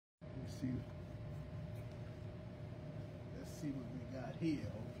see. Let's see what we got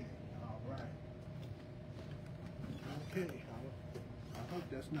here. Okay, all right. Okay, I hope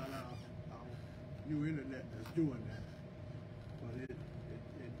that's not our new internet that's doing that, but it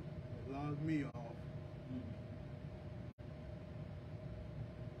logged me off.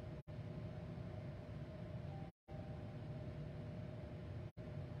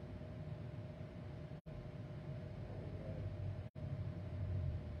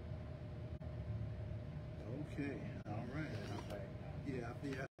 Okay, all right. Yeah,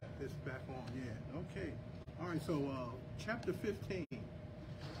 it's back on. Yeah, okay. All right, so chapter 15,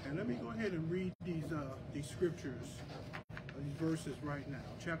 and let me go ahead and read these scriptures, these verses right now.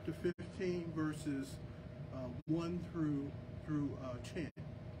 Chapter 15, verses 1 through 10.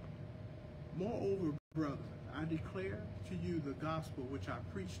 Moreover, brethren, I declare to you the gospel which I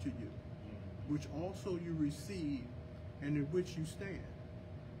preached to you, which also you received, and in which you stand,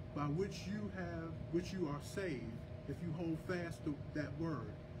 by which you are saved, if you hold fast to that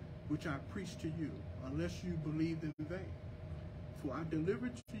word which I preached to you, unless you believed in vain. For I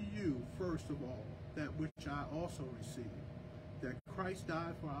delivered to you first of all that which I also received, that Christ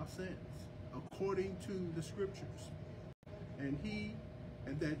died for our sins, according to the scriptures, and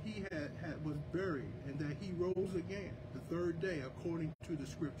that he was buried, and that he rose again the third day, according to the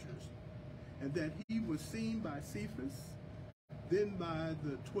scriptures, and that he was seen by Cephas, then by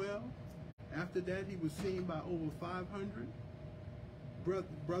the 12. After that, he was seen by over 500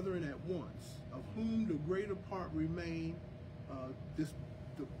 brethren at once, of whom the greater part remain to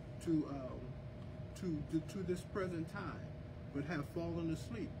this present time, but have fallen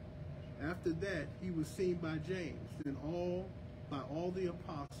asleep. After that, he was seen by James, then by all the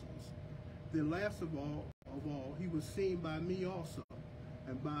apostles. Then last of all, he was seen by me also,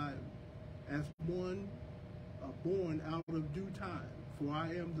 and as one born out of due time. For I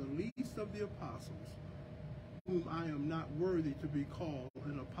am the least of the apostles, whom I am not worthy to be called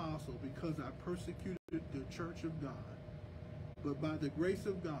an apostle, because I persecuted the church of God. But by the grace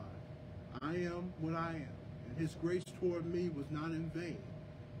of God, I am what I am, and his grace toward me was not in vain,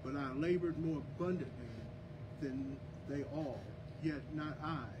 but I labored more abundantly than they all, yet not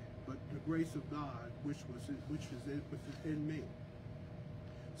I, but the grace of God which is in me.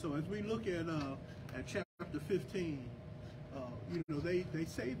 So as we look at chapter 15, they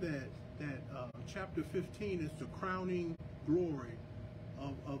say that chapter 15 is the crowning glory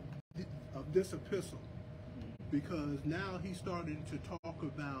of this epistle, because now he's starting to talk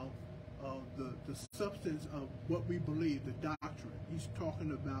about the substance of what we believe, the doctrine. He's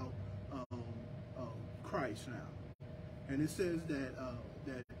talking about Christ now, and it says that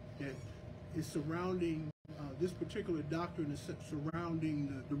is surrounding this particular doctrine is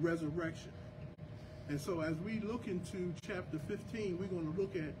surrounding the resurrection. And so as we look into chapter 15, we're going to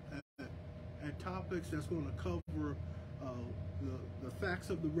look at topics that's going to cover the facts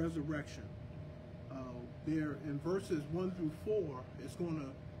of the resurrection. There in verses 1 through 4, it's going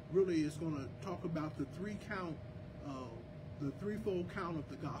to talk about the threefold count of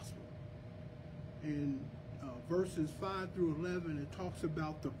the gospel. In verses 5 through 11, it talks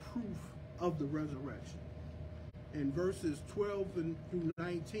about the proof of the resurrection. In verses 12 through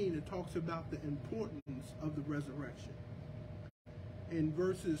 19, it talks about the importance of the resurrection. In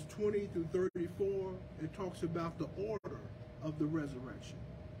verses 20 through 34, it talks about the order of the resurrection.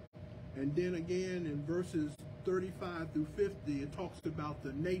 And then again, in verses 35 through 50, it talks about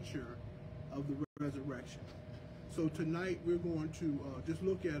the nature of the resurrection. So tonight, we're going to just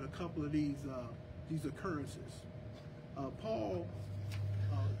look at a couple of these occurrences. Paul,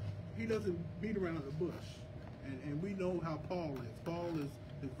 he doesn't beat around the bush. And we know how Paul is. Paul is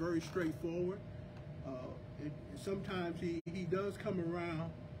very straightforward. Sometimes he does come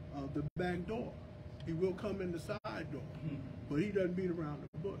around the back door. He will come in the side door, but he doesn't beat around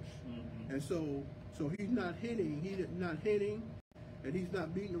the bush. And so he's not hinting, and he's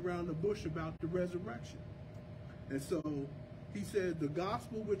not beating around the bush about the resurrection. And so he said, the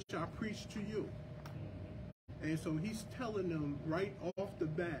gospel which I preached to you. And so he's telling them right off the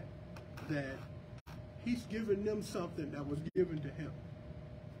bat that he's given them something that was given to him.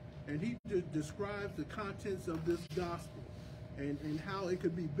 And he describes the contents of this gospel and how it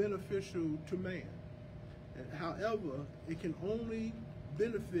could be beneficial to man. And however, it can only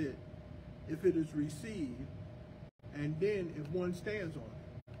benefit if it is received, and then if one stands on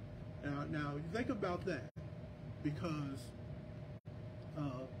it. Now think about that, because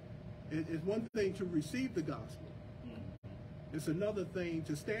it's one thing to receive the gospel. It's another thing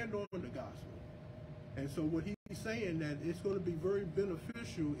to stand on the gospel. And so what he's saying, that it's going to be very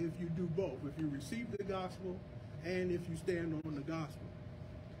beneficial if you do both, if you receive the gospel and if you stand on the gospel.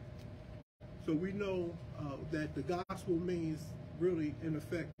 So we know that the gospel means really, in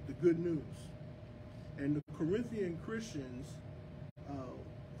effect, the good news. And the Corinthian Christians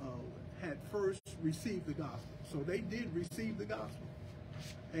had first received the gospel. So they did receive the gospel.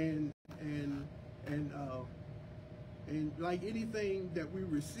 And like anything that we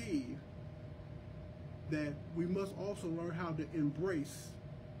receive, that we must also learn how to embrace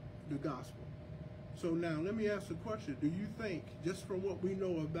the gospel. So now let me ask a question. Do you think, just from what we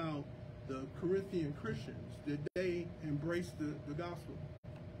know about the Corinthian Christians, did they embrace the gospel?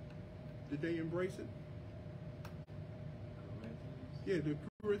 Did they embrace it? Yeah, the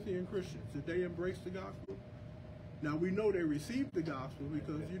Corinthian Christians, did they embrace the gospel? Now we know they received the gospel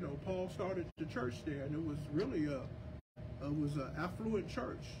because, you know, Paul started the church there, and it was really an affluent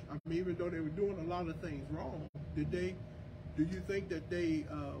church. I mean, even though they were doing a lot of things wrong, do you think that they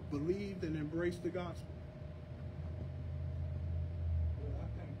believed and embraced the gospel? Well, I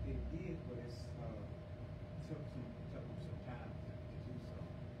think they did, but it took them some time to do so.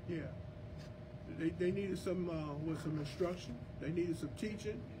 Yeah. They needed some instruction. They needed some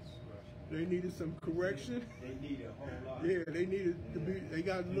teaching. They needed some correction. They needed a whole lot. Yeah, they needed to be. They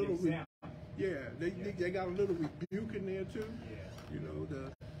got a little. They got a little rebuke in there too. Yeah. You know,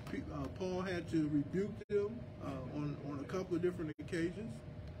 Paul had to rebuke them on a couple of different occasions,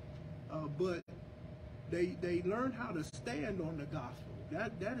 but they learned how to stand on the gospel.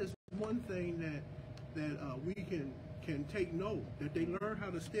 That is one thing that we can take note, that they learned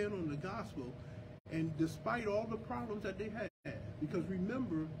how to stand on the gospel, and despite all the problems that they had, because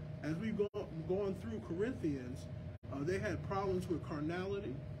remember, as we've gone through Corinthians, they had problems with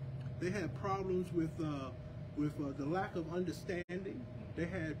carnality, they had problems with the lack of understanding, they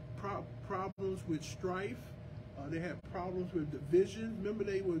had problems with strife, they had problems with division. Remember,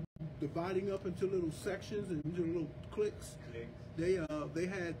 they were dividing up into little sections and into little cliques. They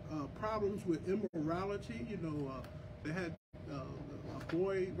had problems with immorality. You know, they had a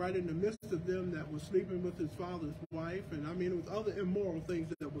boy right in the midst of them that was sleeping with his father's wife, and I mean, it was other immoral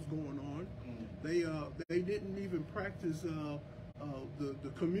things that was going on. They didn't even practice the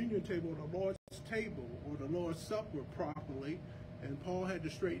communion table, or the Lord's table, or the Lord's Supper properly, and Paul had to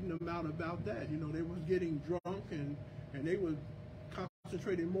straighten them out about that. You know, they was getting drunk, and they were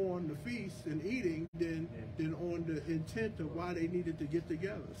concentrating more on the feast and eating than on the intent of why they needed to get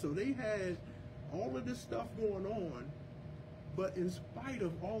together. So they had all of this stuff going on, but in spite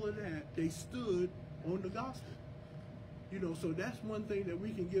of all of that, they stood on the gospel. You know, so that's one thing that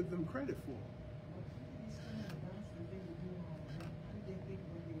we can give them credit for.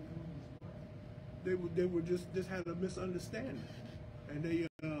 They were just had a misunderstanding, and they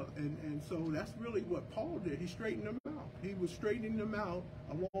and so that's really what Paul did. He straightened them out. He was straightening them out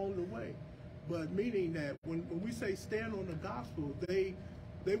along the way, but meaning that when we say stand on the gospel, they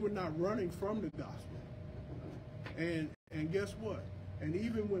were not running from the gospel. And guess what? And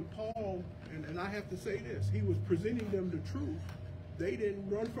even when Paul, and I have to say this, he was presenting them the truth, they didn't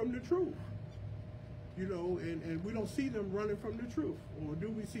run from the truth. You know, and we don't see them running from the truth, or do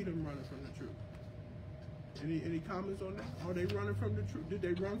we see them running from the truth? Any comments on that? Are they running from the truth? Did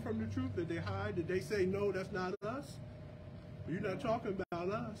they run from the truth? Did they hide? Did they say, no, that's not us? You're not talking about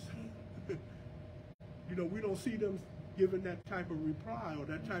us. You know, we don't see them giving that type of reply or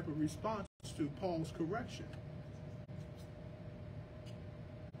that type of response to Paul's correction.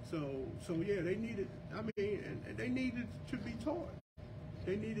 So yeah, they needed, I mean, and they needed to be taught.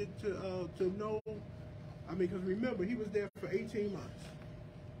 They needed to know, I mean, because remember, he was there for 18 months.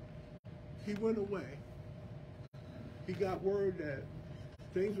 He went away. He got word that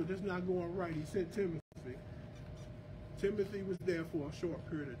things were just not going right. He sent Timothy. Timothy was there for a short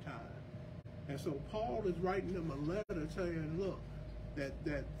period of time. And so Paul is writing them a letter saying, look,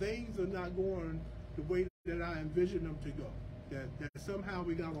 that things are not going the way that I envisioned them to go. That somehow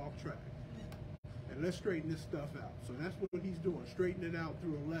we got off track. And let's straighten this stuff out. So that's what he's doing, straighten it out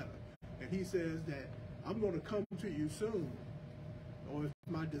through a letter. And he says that I'm going to come to you soon, or it's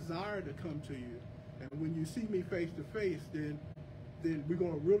my desire to come to you. And when you see me face to face, then we're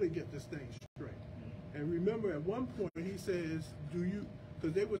going to really get this thing straight. And remember, at one point he says, do you,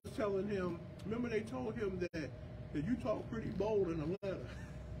 because they were telling him, remember they told him that you talk pretty bold in a letter.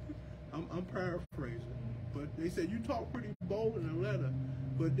 I'm paraphrasing. But they said, you talk pretty bold in a letter,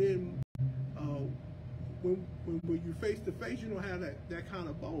 but then when you face to face, you don't have that kind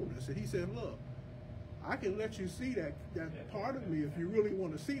of boldness. And he said, look, I can let you see that part of me if you really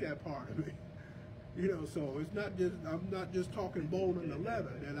want to see that part of me. You know, so it's not just, I'm not just talking bold in a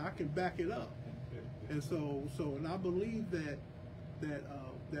letter, and I can back it up. And and I believe that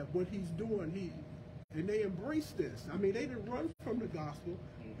what he's doing, and they embrace this. I mean, they didn't run from the gospel.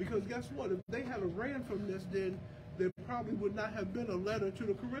 Because guess what? If they had ran from this, then there probably would not have been a letter to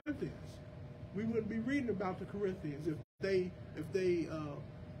the Corinthians. We wouldn't be reading about the Corinthians if they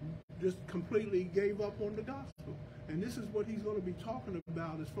just completely gave up on the gospel. And this is what he's going to be talking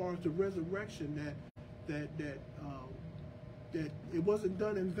about as far as the resurrection, that it wasn't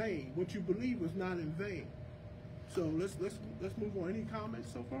done in vain. What you believe was not in vain. So let's move on. Any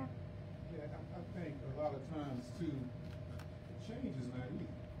comments so far? Yeah, I think a lot of times too, change is not easy.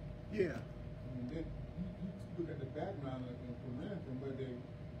 Yeah. I mean, you look at the background of Corinth and where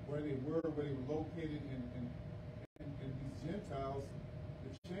they were located, and these Gentiles,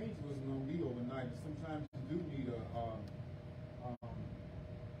 the change wasn't going to be overnight. Sometimes you do need a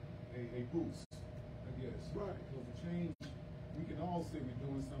boost, I guess. Right. So the change, we can all say we're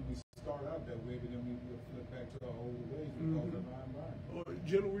doing something. We start out that way, but then we flip back to our older ways because of our environment. Or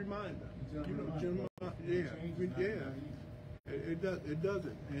gentle reminder. It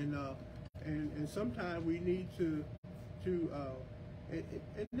doesn't, and sometimes we need to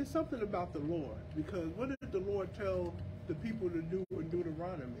and there's something about the Lord, because what did the Lord tell the people to do in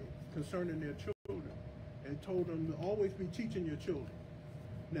Deuteronomy concerning their children? And told them to always be teaching your children.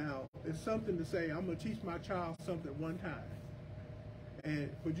 Now, it's something to say, I'm going to teach my child something one time,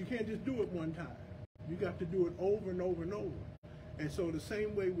 but you can't just do it one time. You got to do it over and over and over. And so the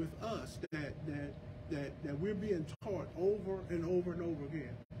same way with us, that we're being taught over and over and over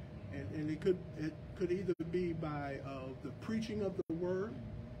again. And it could either be by the preaching of the word,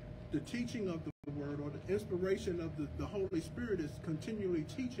 the teaching of the word, or the inspiration of the Holy Spirit is continually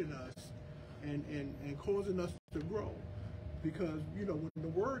teaching us and causing us to grow. Because, when the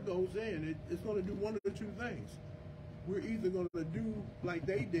word goes in, it's going to do one of the two things. We're either going to do like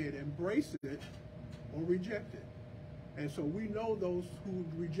they did, embrace it, or reject it. And so we know those who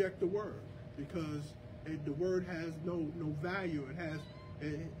reject the word, because the word has no value.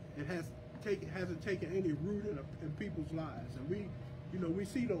 It hasn't taken any root in people's lives, and we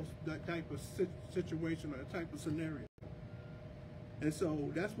see that type of situation or that type of scenario. And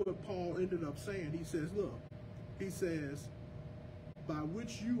so that's what Paul ended up saying. He says, by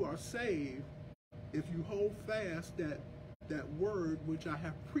which you are saved, if you hold fast that word which I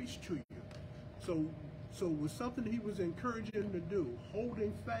have preached to you. So it was something he was encouraging them to do,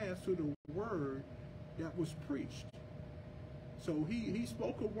 holding fast to the word that was preached. So he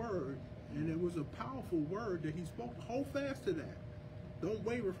spoke a word, and it was a powerful word that he spoke. Hold fast to that. Don't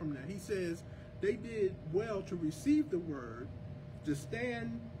waver from that. He says they did well to receive the word, to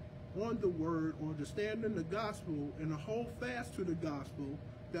stand on the word, or to stand in the gospel, and to hold fast to the gospel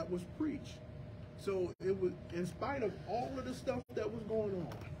that was preached. So it was, in spite of all of the stuff that was going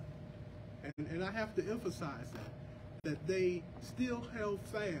on, and I have to emphasize that they still held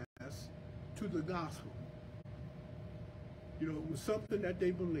fast to the gospel. It was something that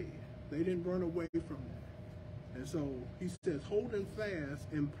they believed. They didn't run away from that. And so he says, holding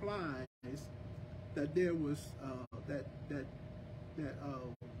fast implies that there was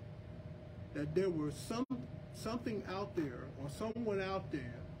that there was something out there, or someone out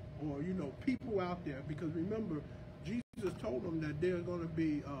there, or people out there. Because remember, Jesus told them that there are going to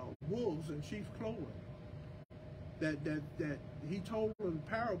be wolves in sheep's clothing. That he told them a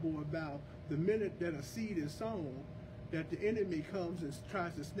parable about the minute that a seed is sown, that the enemy comes and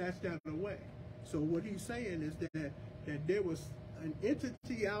tries to snatch that away. So what he's saying is that there was an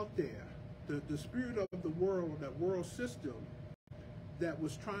entity out there, the spirit of the world, that world system, that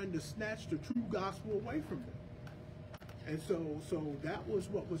was trying to snatch the true gospel away from them. And so that was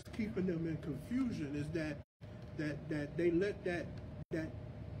what was keeping them in confusion, is that they let that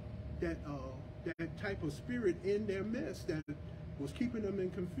type of spirit in their midst that was keeping them in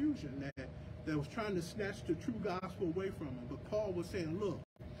confusion, that was trying to snatch the true gospel away from them. But Paul was saying, look,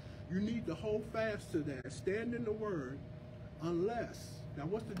 you need to hold fast to that, stand in the word, unless, now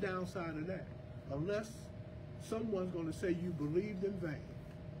what's the downside of that? Unless someone's going to say you believed in vain.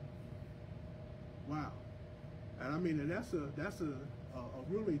 Wow. And I mean, and that's a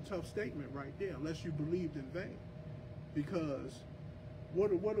really tough statement right there, unless you believed in vain. Because what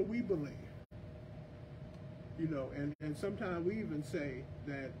do we believe? And sometimes we even say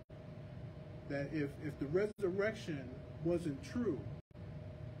that if the resurrection wasn't true,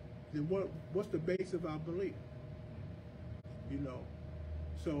 then what's the base of our belief?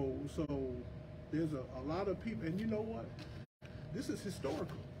 So there's a lot of people, and you know what? This is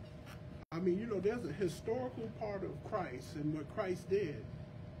historical. I mean, there's a historical part of Christ and what Christ did.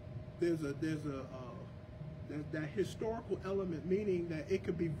 There's that historical element, meaning that it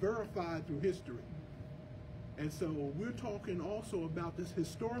could be verified through history. And so we're talking also about this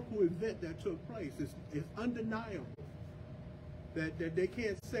historical event that took place. It's undeniable. that they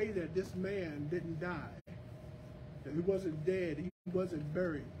can't say that this man didn't die, that he wasn't dead, he wasn't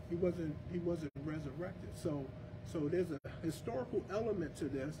buried, he wasn't resurrected. So there's a historical element to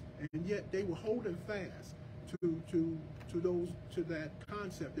this, and yet they were holding fast to that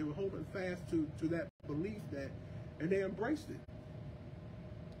concept. They were holding fast to that belief, and they embraced it.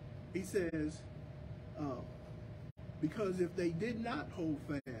 He says, because if they did not hold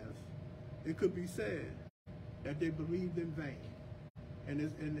fast, it could be said that they believed in vain. And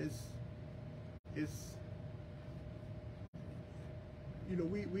it's you know,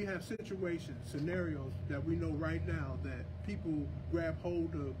 we have situations, scenarios that we know right now that people grab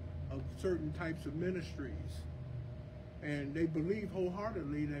hold of certain types of ministries, and they believe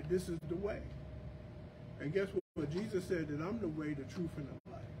wholeheartedly that this is the way. And guess what? Jesus said that I'm the way, the truth, and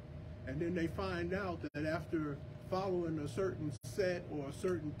the life. And then they find out that after following a certain set or a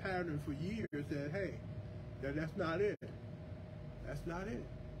certain pattern for years, that hey, that's not it. That's not it.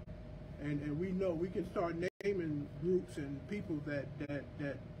 And we know we can start naming groups and people that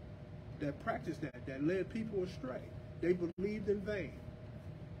practiced that led people astray. They believed in vain.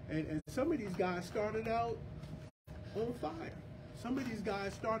 And some of these guys started out on fire. Some of these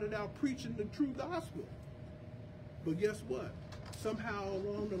guys started out preaching the true gospel. But guess what? Somehow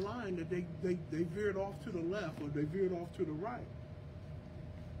along the line that they veered off to the left, or they veered off to the right.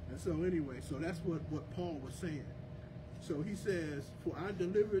 And so anyway, so that's what Paul was saying. So he says, for I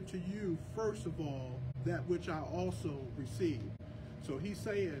delivered to you first of all that which I also received. So he's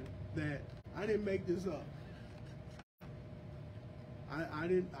saying that I didn't make this up. I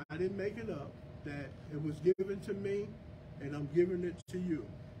didn't make it up. That it was given to me, and I'm giving it to you.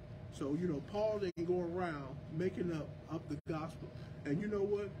 So, you know, Paul didn't go around making up the gospel. And you know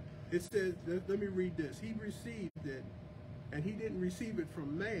what? It says, let me read this. He received it, and he didn't receive it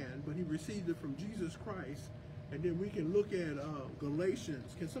from man, but he received it from Jesus Christ. And then we can look at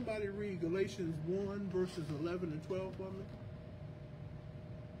Galatians. Can somebody read Galatians 1, verses 11 and 12 for me?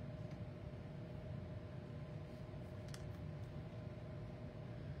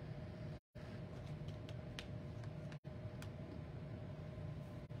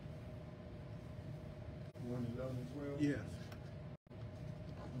 Yes.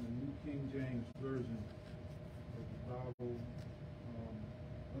 In the New King James Version of the Bible,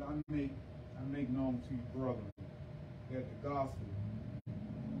 but I make known to you, brethren, that the gospel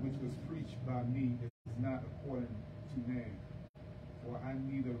which was preached by me is not according to man. For I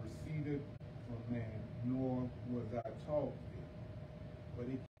neither received it from man, nor was I taught it, but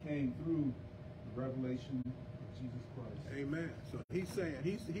it came through the revelation of Jesus Christ. Amen. So he's saying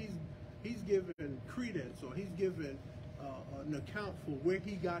he's given credence, or he's given an account for where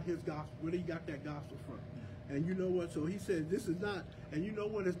he got his gospel, where he got that gospel from. And you know what? So he said this is not, and you know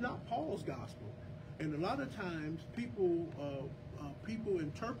what? It's not Paul's gospel. And a lot of times people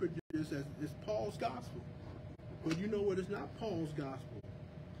interpret this as it's Paul's gospel. But you know what? It's not Paul's gospel.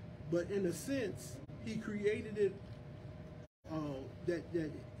 But in a sense, he created it. That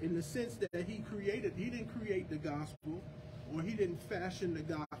in the sense that he didn't create the gospel, or he didn't fashion the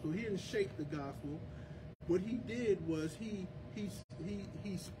gospel. He didn't shape the gospel. What he did was he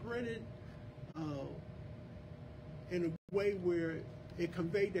spread it in a way where it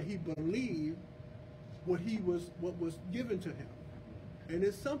conveyed that he believed what was given to him. And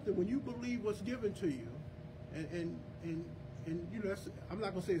it's something when you believe what's given to you, and you know, I'm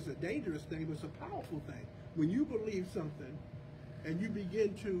not gonna say it's a dangerous thing, but it's a powerful thing. When you believe something, and you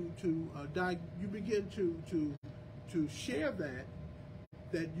begin to share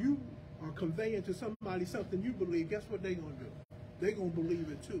that you are conveying to somebody something you believe, guess what they're gonna do? They're gonna believe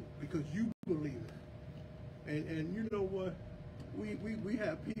it too, because you believe it. And you know what? We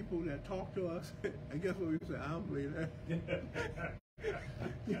have people that talk to us, and guess what we say? I don't believe that.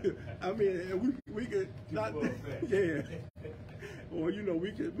 I mean, we could not, yeah. Or you know,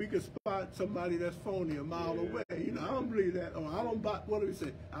 we could spot somebody that's phony a mile away. You know, I don't believe that, or I don't buy. What do we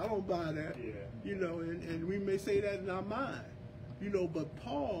say? I don't buy that. Yeah. You know, and we may say that in our mind. You know, but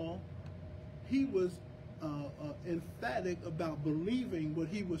Paul, he was emphatic about believing what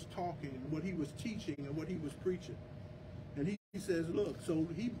he was talking, what he was teaching, and what he was preaching. And he says, look, so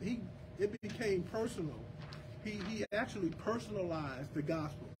it became personal. He actually personalized the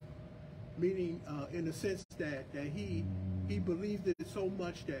gospel, meaning in the sense that he believed it so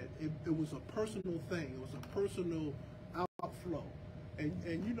much that it was a personal thing. It was a personal outflow.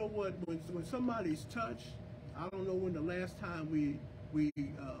 And you know what? When somebody's touched, I don't know when the last time we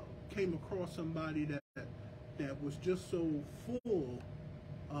came across somebody that was just so full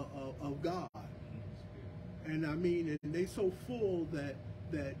of God. And I mean, and they so full that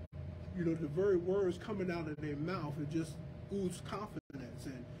you know, the very words coming out of their mouth, it just ooze confidence,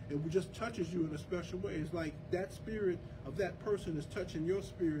 and it just touches you in a special way. It's like that spirit of that person is touching your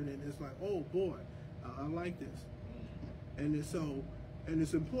spirit, and it's like, oh boy, I like this. And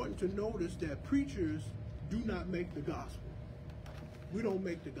it's important to notice that preachers do not make the gospel. We don't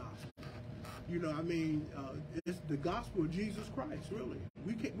make the gospel. You know, I mean, it's the gospel of Jesus Christ, really.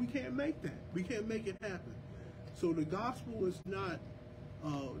 We can't make that. We can't make it happen. So the gospel is not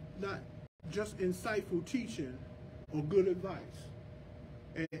just insightful teaching or good advice.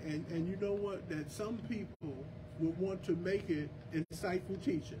 And you know what? That some people would want to make it insightful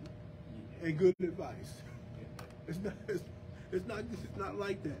teaching and good advice. It's not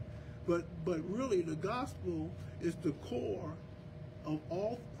like that. But really, the gospel is the core of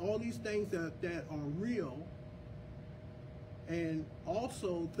all these things that are real, and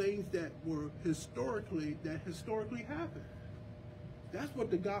also things that historically happened. That's what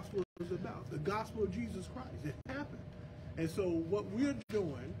the gospel is about. The gospel of Jesus Christ. It happened. And so what we're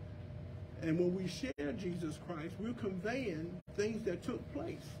doing, and when we share Jesus Christ, we're conveying things that took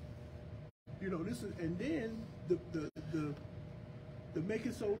place. You know, this is, and then the make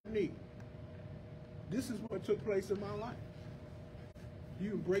it so neat. This is what took place in my life. You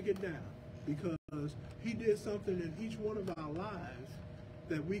can break it down, because he did something in each one of our lives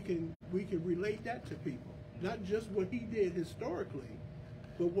that we can relate that to people. Not just what he did historically,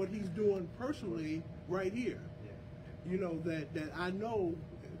 but what he's doing personally right here. You know, that I know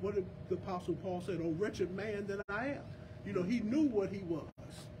what the Apostle Paul said, oh, wretched man that I am. You know, he knew what he was.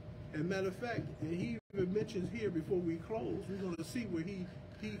 And matter of fact, and he even mentions here before we close, we're going to see where he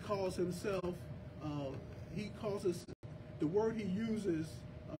calls himself, he calls us, the word he uses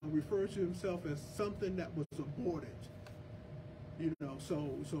refers to himself as something that was aborted. You know,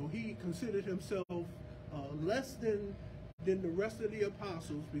 so he considered himself less than the rest of the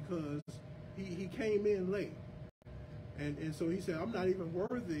apostles, because he came in late. And so he said, I'm not even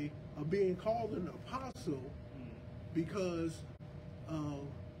worthy of being called an apostle, because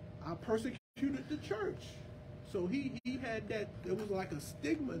I persecuted the church. So he had that, it was like a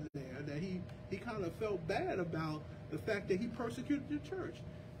stigma there, that he kind of felt bad about the fact that he persecuted the church.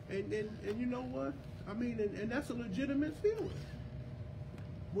 And you know what? I mean, and that's a legitimate feeling.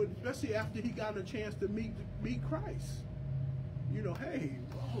 Especially after he got a chance to meet Christ. You know, hey,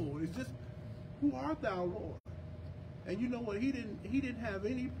 oh, is this, who art thou, Lord? And you know what? He didn't have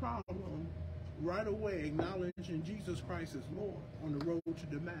any problem right away acknowledging Jesus Christ as Lord on the road to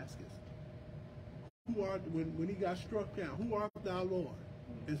Damascus. Who art, when he got struck down, who art thou, Lord?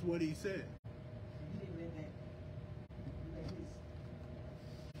 Is what he said. He didn't let that,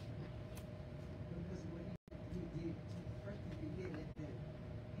 because what he did, first thing he did, let that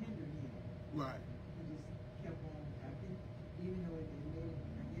hinder him. Right. He just kept on, I think, even though it made him,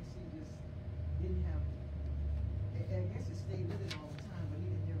 I guess he just didn't have, I guess it stayed with him all the time, but he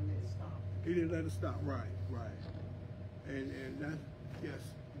didn't never let it stop. He didn't let it stop. Right. And that, yes.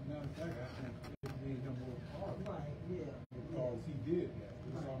 As a matter of fact, I think it made him more powerful. Right, yeah. Because he did that.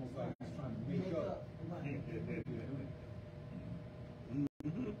 It was almost like he's trying to make up.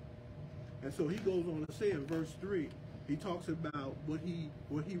 Mm-hmm. And so he goes on to say in verse 3, he talks about what he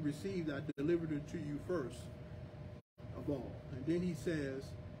received, I delivered it to you first of all. And then he says,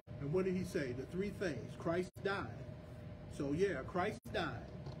 and what did he say? The three things. Christ died. So yeah, Christ died.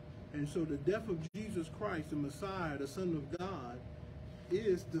 And so the death of Jesus Christ, the Messiah, the Son of God,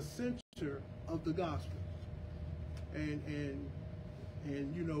 is the center of the gospel. And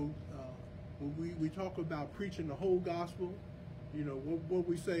you know, when we talk about preaching the whole gospel, you know, what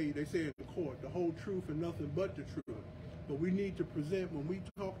we say, they say in the court, the whole truth and nothing but the truth. But we need to present, when we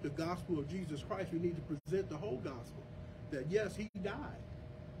talk the gospel of Jesus Christ, we need to present the whole gospel. That yes, he died.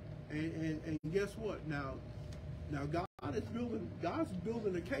 And guess what? Now God's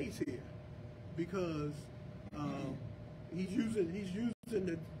building a case here, because he's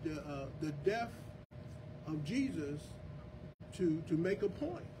using the death of Jesus to make a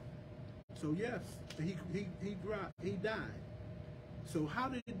point. So yes, he died. So how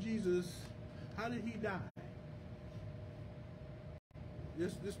did he die?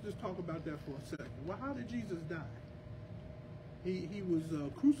 Let's talk about that for a second. Well, how did Jesus die? He was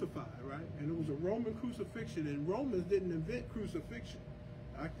crucified, right? And it was a Roman crucifixion, and Romans didn't invent crucifixion.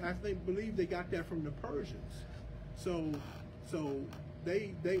 I believe they got that from the Persians. So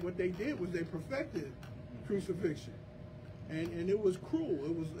they what they did was they perfected crucifixion, and it was cruel.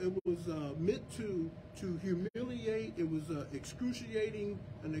 It was meant to humiliate. It was an excruciating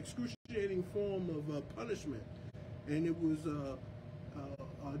form of punishment, and it was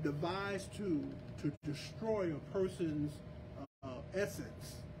devised to destroy a person's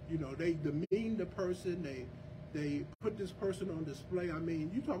essence. You know, they demean the person, they put this person on display. I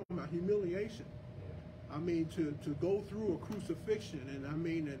mean, you talking about humiliation. I mean, to go through a crucifixion, and I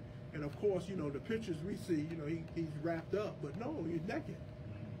mean, and of course, you know, the pictures we see, you know, he's wrapped up, but no, he's naked.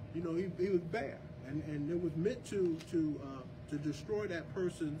 You know, he was bare, and it was meant to destroy that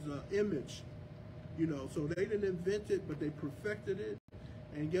person's image. You know, so they didn't invent it, but they perfected it.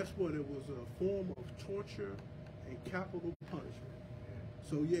 And guess what? It was a form of torture and capital punishment.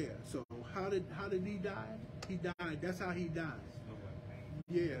 So yeah. So how did he die? He died. That's how he died.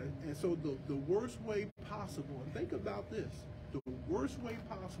 Yeah. And so the worst way possible. And think about this: the worst way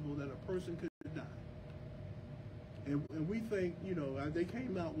possible that a person could die. And we think, you know, they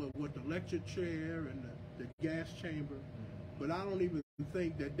came out with what, the electric chair and the gas chamber, but I don't even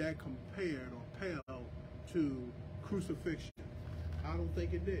think that compared or paled to crucifixion. I don't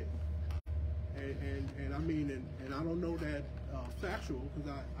think it did. And I mean, and I don't know that factual,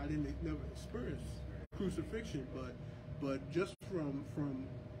 because I didn't never experience crucifixion, but just from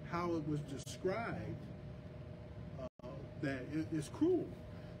how it was described, that it's cruel.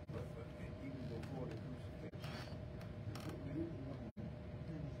 But even before the crucifixion,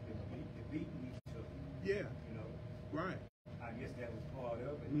 the beating each other. Yeah. You know. Right. I guess that was part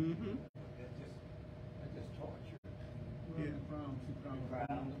of it. Mm-hmm. That's just torture. Yeah.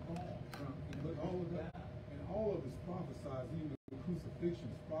 But all of that, and all of it's prophesied, even the crucifixion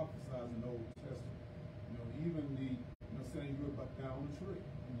is prophesied in the Old Testament. You know, even the, you know, saying you about down the tree,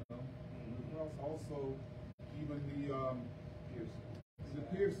 you know. Also, even the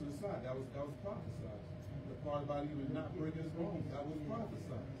piercing side, that was prophesied. The part about even not breaking his bones, that was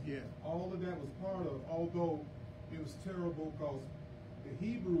prophesied. Yeah. All of that was part of, although it was terrible because the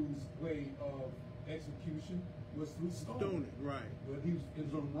Hebrews' way of execution was through stoning. Right. But it was in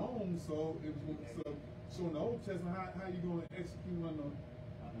Rome, so it was so in the Old Testament, how you going to execute on the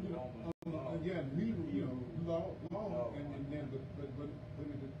law, and then but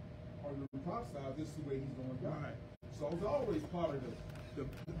the prophesied, this is the way he's going to die. Right. So it was always part of the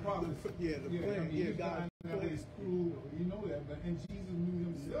prophecy. plan. He's dying now, it's cruel, you know that, but and Jesus knew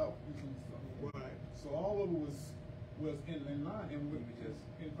himself was in something. Right. So all of it was in line, and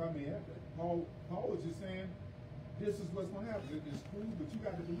if I may add that, Paul was just saying, this is what's going to happen. It's cruel, but you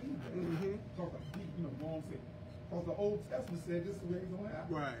got to believe that. Mm-hmm. Talk about, you know, go on and say, because the Old Testament said this is the way it's going to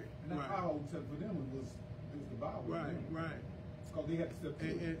happen. Right. And that's how Old Testament for them it was the Bible. Right. Right. It's because they had to step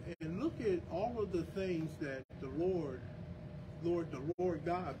through. And look at all of the things that the Lord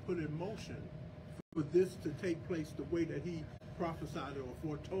God put in motion for this to take place the way that He prophesied or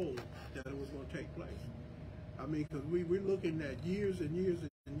foretold that it was going to take place. I mean, because we're looking at years and years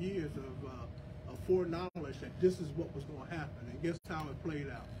and years of foreknowledge that this is what was going to happen. And guess how it played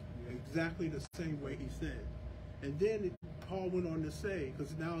out? Exactly the same way He said. And then Paul went on to say,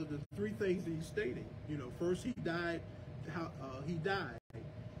 because now the three things that he's stating, you know, first He died. He died.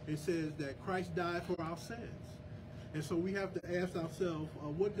 It says that Christ died for our sins. And so we have to ask ourselves,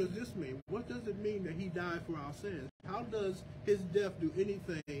 what does this mean? What does it mean that He died for our sins? How does His death do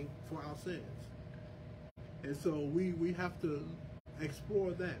anything for our sins? And so we have to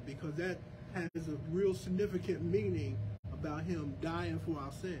explore that, because that has a real significant meaning about Him dying for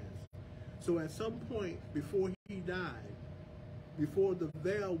our sins. So at some point before He died, before the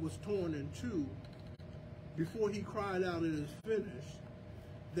veil was torn in two, before He cried out, "It is finished,"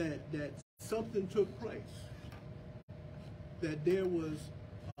 that something took place. That there was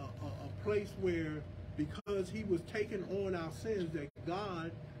a place where, because He was taking on our sins, that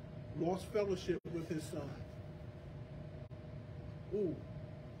God lost fellowship with His Son. Ooh,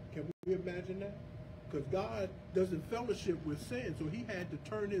 can we imagine that? Because God doesn't fellowship with sin, so He had to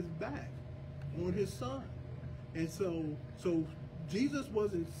turn His back on His Son. And so Jesus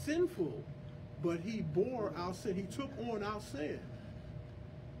wasn't sinful, but He bore our sin. He took on our sin.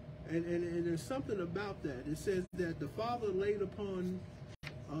 And there's something about that. It says that the Father laid upon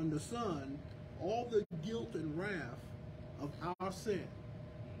the Son all the guilt and wrath of our sin.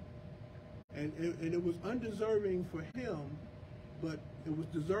 And it was undeserving for Him, but it was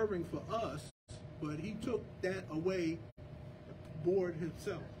deserving for us. But He took that away, bore it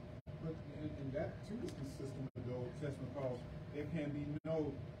Himself. But and that too is consistent with the Old Testament, because there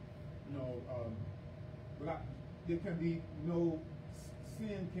can be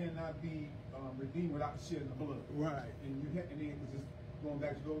sin cannot be redeemed without shedding the blood. Right. And then it was just going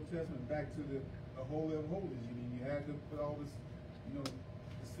back to the Old Testament, back to the Holy of Holies. You had to put all this, the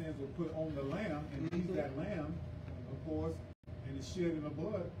sins were put on the lamb, and He's that lamb, of course, and it's shed in the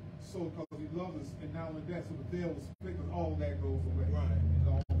blood. So because He loves us, and not only that, so the veil was split, because all that goes away. Right. It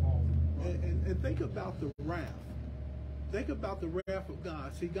all falls. And think about the wrath. Think about the wrath of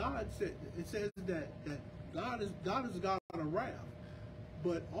God. See, God said, it says that God is God of wrath.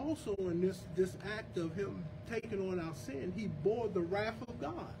 But also in this act of him taking on our sin, he bore the wrath of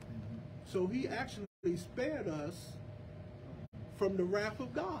God. So he actually spared us from the wrath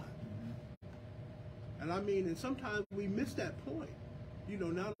of God. And I mean, and sometimes we miss that point. You know,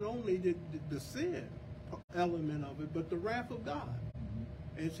 not only the sin element of it, but the wrath of God.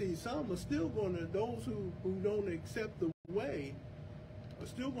 And see, some are still going to, those who don't accept the way are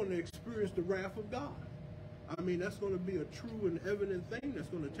still going to experience the wrath of God. I mean, that's going to be a true and evident thing that's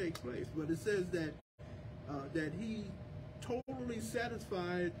going to take place. But it says that that he totally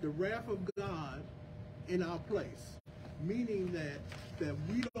satisfied the wrath of God in our place, meaning that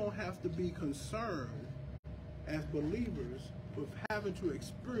we don't have to be concerned as believers with having to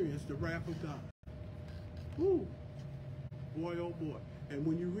experience the wrath of God. Woo! Boy, oh boy. And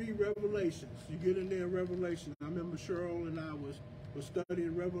when you read Revelations, you get in there in Revelation. I remember Cheryl and I was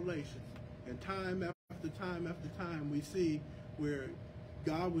studying Revelation, and time after time after time we see where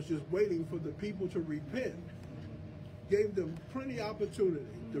God was just waiting for the people to repent, gave them plenty of opportunity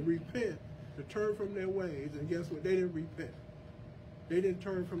to repent, to turn from their ways, and guess what? They didn't repent. They didn't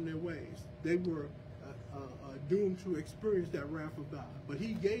turn from their ways. They were doomed to experience that wrath of God. But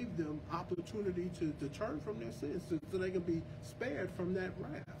he gave them opportunity to turn from their sins so they can be spared from that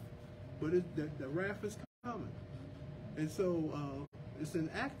wrath. But the wrath is coming. And so it's an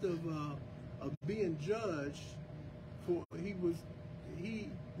act of being judged for, he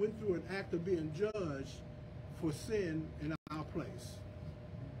went through an act of being judged for sin in our place.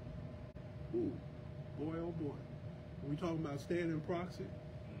 Ooh, boy, oh boy. When we talking about standing in proxy,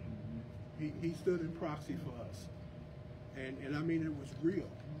 he stood in proxy for us. And I mean, it was real.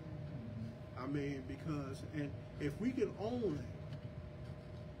 I mean, because, and if we can only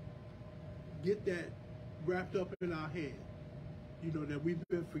get that wrapped up in our head, you know, that we've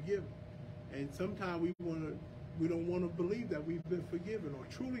been forgiven. And sometimes we don't want to believe that we've been forgiven, or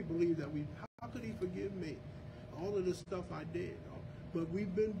truly believe that how could he forgive me? All of the stuff I did. But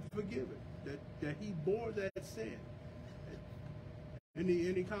we've been forgiven, that he bore that sin.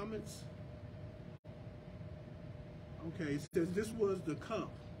 Any comments? Okay, it says this was the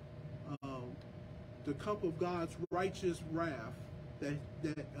cup of God's righteous wrath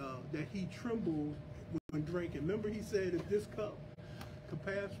that he trembled when drinking. Remember, he said, if this cup could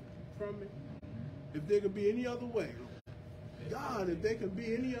pass from me, if there could be any other way, God, if there could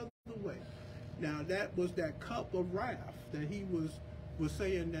be any other way. Now that was that cup of wrath that he was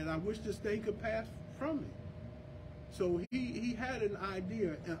saying that I wish this thing could pass from me. So he had an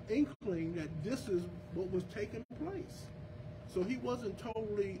idea, an inkling that this is what was taking place. So he wasn't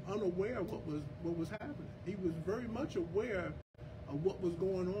totally unaware of what was happening. He was very much aware of what was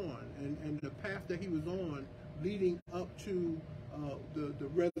going on and the path that he was on leading up to the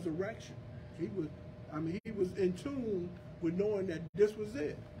resurrection. He was in tune with knowing that this was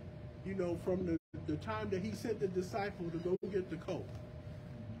it. You know, from the time that he sent the disciple to go get the coat.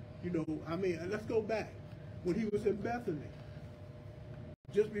 You know, I mean, let's go back. When he was in Bethany,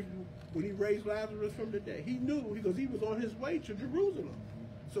 just before, when he raised Lazarus from the dead, he knew, because he was on his way to Jerusalem.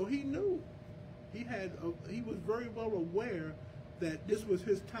 So he knew. He was very well aware that this was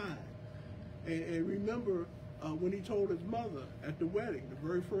his time. And remember when he told his mother at the wedding, the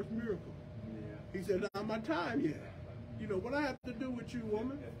very first miracle, he said, not my time yet. You know, what I have to do with you,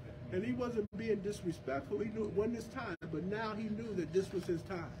 woman? And he wasn't being disrespectful. He knew it wasn't his time, but now he knew that this was his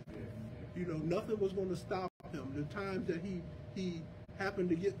time. You know, nothing was going to stop him. The times that he happened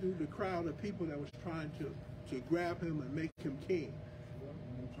to get through the crowd of people that was trying to grab him and make him king. Well,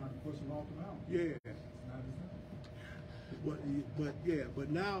 they're trying to push him off the mountain. Yeah. It's not his time. But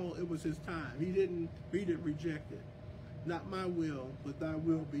now it was his time. He didn't reject it. Not my will, but thy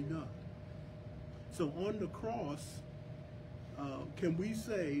will be done. So on the cross, can we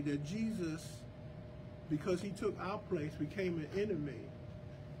say that Jesus, because he took our place, became an enemy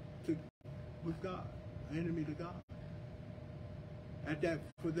with God, an enemy to God?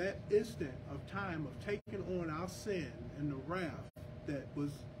 For that instant of time of taking on our sin and the wrath that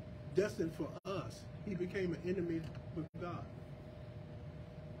was destined for us, he became an enemy with God.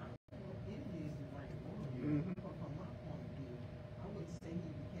 I don't know if enemy is the right word. But from my point of view, I wouldn't say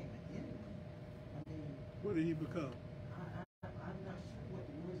he became an enemy. I mean, What did he become? I'm not sure what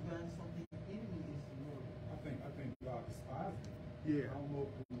the word is, but I just don't think enemy is the word. I think God despised him. Yeah. I don't know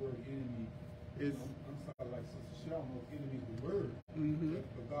if the word enemy Is I'm sorry, like Sister Cheryl, I don't know if enemy is the word.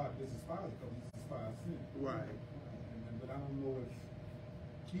 But God despised because he despised sin. right. But I don't know if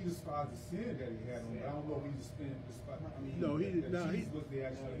he despised the sin that he had on. But I don't know if he just despised. I mean, No, he did not. Jesus was the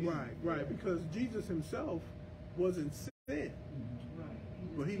actual enemy. Right, because Jesus himself wasn't sin. Right.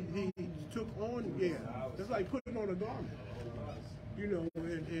 But he took on, it's like putting on a garment. You know,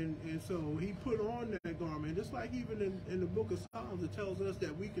 and so he put on that garment. It's like even in the book of Psalms, it tells us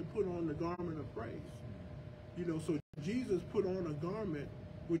that we can put on the garment of praise. You know, so Jesus put on a garment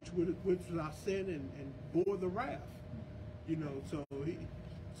which was our sin and bore the wrath. You know, so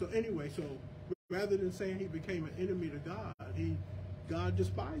anyway, so rather than saying he became an enemy to God, God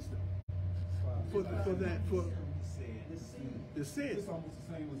despised him for the sin. It's almost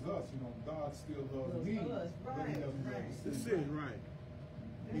the same as us, you know. God still loves me, but he doesn't love the sin, right?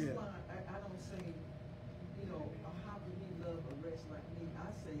 That's why I don't say, you know, how could he love a wretch like me?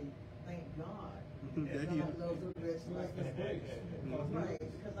 I say, thank God that God loves a wretch like me. Right,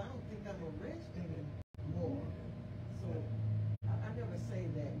 because I don't think I'm a wretch anymore. So I never say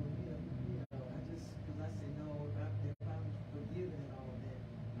that. You know, I just, because I say, no, if I'm forgiven and all that,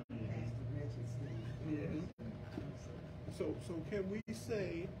 past the wretched stage. So can we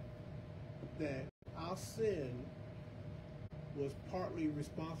say that our sin was partly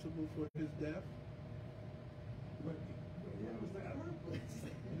responsible for his death? But That was the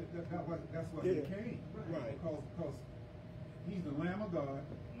purpose. that's what he came. Right. Because he's the Lamb of God.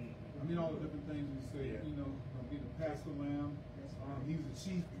 I mean, all the different things we say, you know, being the Pastor Lamb. He was the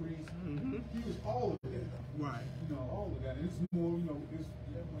chief priest. He was all of that. Right. You know, all of that. And it's more, you know, it's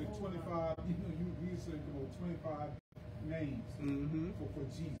like 25, you know, we said about 25 names for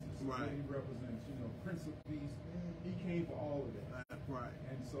Jesus. Right. What he represents, you know, Prince of Peace. He came for all of that. Right.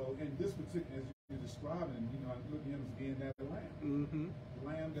 And so, in this particular, as you're describing, you know, I look at him as being that lamb. The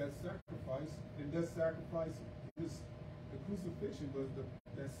lamb that sacrificed, and that sacrifice is the crucifixion was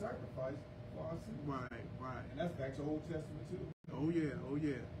that sacrifice for our sins. Right. And that's back to Old Testament too. Oh yeah.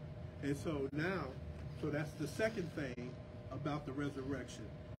 And so now, that's the second thing about the resurrection.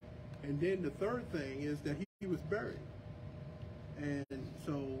 And then the third thing is that he was buried. And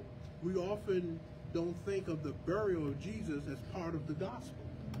so we often don't think of the burial of Jesus as part of the gospel.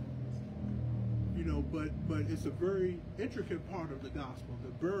 You know, but it's a very intricate part of the gospel,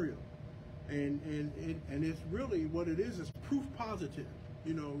 the burial. And it's really what it is proof positive.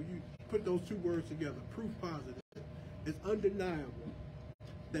 You know, you put those two words together, proof positive. It's undeniable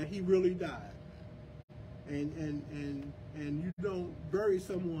that he really died. And you don't bury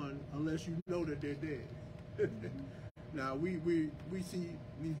someone unless you know that they're dead. Now we see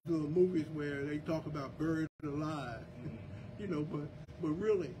these little movies where they talk about buried alive, you know, but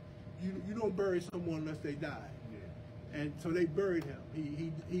really you don't bury someone unless they die. And so they buried him.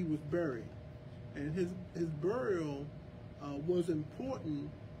 He was buried, and his burial was important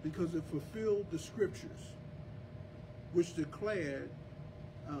because it fulfilled the scriptures, which declared.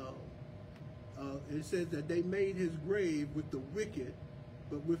 It says that they made his grave with the wicked,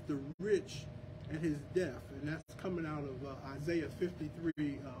 but with the rich at his death, and that's coming out of Isaiah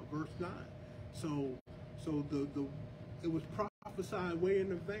 53, verse 9. So it was prophesied way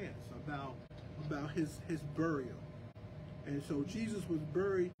in advance about his burial, and so Jesus was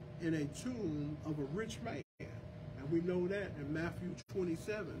buried in a tomb of a rich man, and we know that in Matthew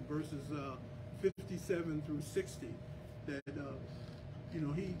 27, verses 57 through 60, that you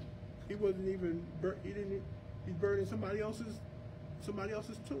know he wasn't even he's buried in somebody else's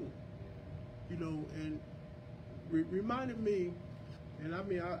tomb. You know, and reminded me, and I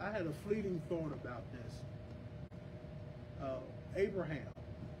mean, I had a fleeting thought about this. Abraham,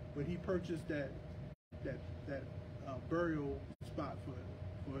 when he purchased that burial spot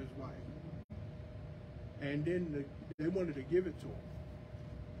for his wife, and then they wanted to give it to him,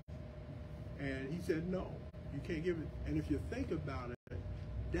 and he said, "No, you can't give it." And if you think about it,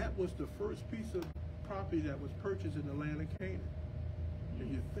 that was the first piece of property that was purchased in the land of Canaan. If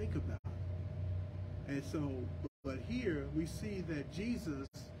you think about it. And so, but here we see that Jesus,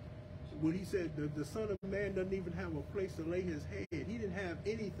 when he said the Son of Man doesn't even have a place to lay his head, he didn't have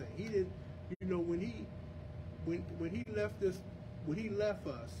anything. He didn't, you know, when he left us,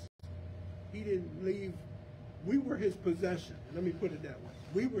 he didn't leave. We were his possession. Let me put it that way.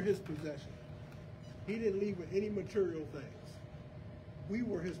 We were his possession. He didn't leave with any material things. We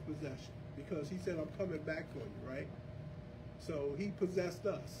were his possession because he said, "I'm coming back for you," right? So he possessed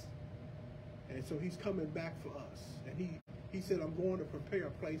us. And so he's coming back for us. And he said, "I'm going to prepare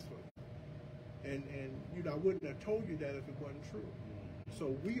a place for you." And you know, I wouldn't have told you that if it wasn't true.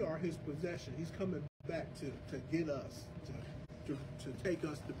 So we are his possession. He's coming back to get us, to take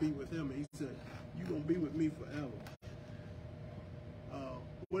us to be with him. And he said, "You're going to be with me forever."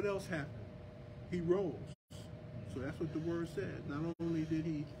 What else happened? He rose. So that's what the word said. Not only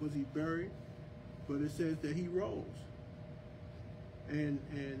was he buried, but it says that he rose. And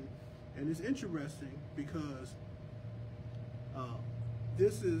it's interesting because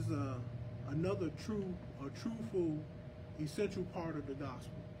this is another truthful, essential part of the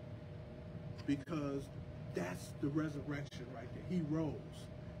gospel, because that's the resurrection right there. He rose,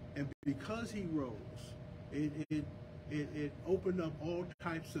 and because he rose, it opened up all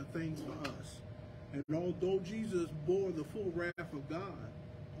types of things for us. And although Jesus bore the full wrath of God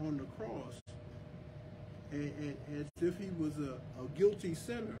on the cross, and as if he was a guilty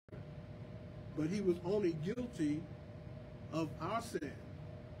sinner, but he was only guilty of our sin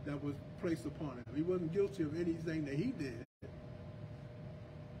that was placed upon him. He wasn't guilty of anything that he did.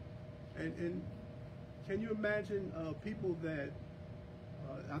 And can you imagine people that,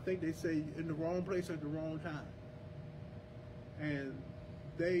 I think they say, in the wrong place at the wrong time, and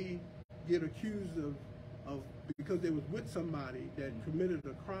they get accused of because they was with somebody that committed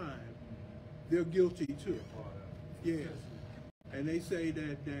a crime, they're guilty too. Yeah. And they say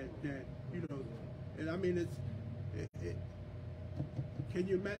that you know, and I mean can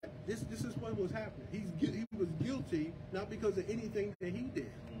you imagine? This is what was happening. He was guilty not because of anything that he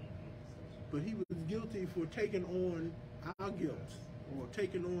did, but he was guilty for taking on our guilt or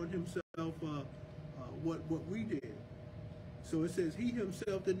taking on himself what we did. So it says he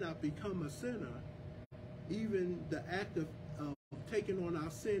himself did not become a sinner. Even the act of taking on our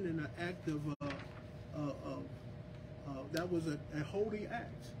sin and the act of that was a holy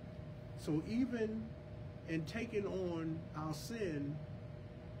act. So even in taking on our sin,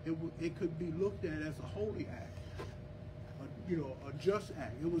 it could be looked at as a holy act, a just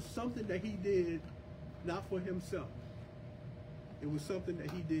act. It was something that he did not for himself. It was something that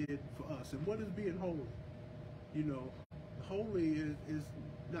he did for us. And what is being holy? Holy is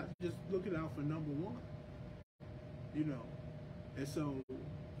not just looking out for number one. And so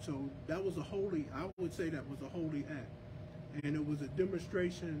that was a holy, I would say that was a holy act. And it was a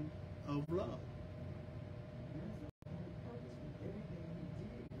demonstration of love. Everything he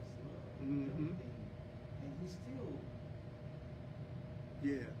did was love. Mm-hmm. And he still,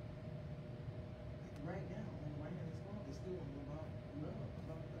 Yeah. right now, on the right hand of his Father, is still about love,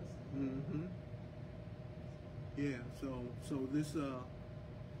 about us. Mm-hmm. Yeah. So this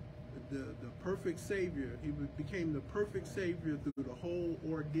the perfect Savior, he became the perfect Savior through the whole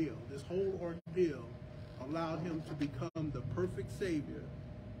ordeal. This whole ordeal allowed him to become the perfect Savior,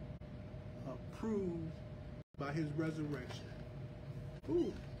 proved by his resurrection.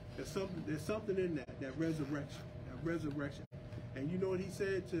 Ooh, there's something in that resurrection. And you know what he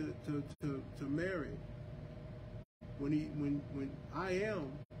said to Mary when I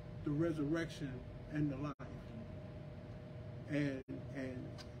am the resurrection and the life. And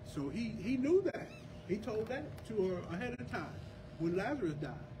so he knew that. He told that to her ahead of time when Lazarus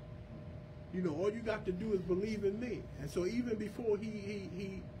died. All you got to do is believe in me. And so even before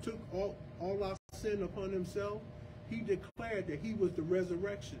he took all our sin upon himself, he declared that he was the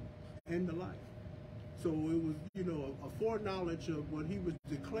resurrection and the life. So it was, a foreknowledge of what he was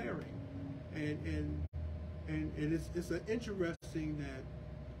declaring. And it's an interesting that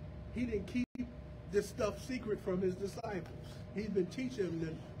he didn't keep this stuff secret from his disciples. He's been teaching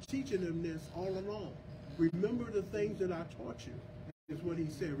them this all along. Remember the things that I taught you, is what he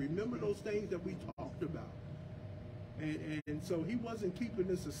said. Remember those things that we talked about. And so he wasn't keeping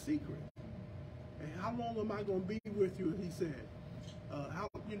this a secret. And how long am I going to be with you? He said.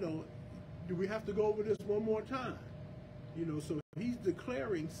 Do we have to go over this one more time? So he's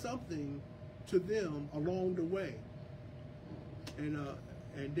declaring something to them along the way. And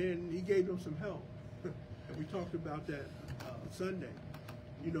then he gave them some help. And we talked about that Sunday.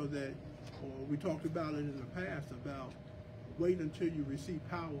 Or we talked about it in the past about wait until you receive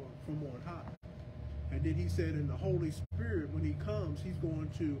power from on high. And then he said in the Holy Spirit, when he comes, he's going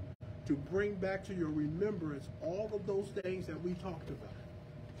to bring back to your remembrance all of those things that we talked about.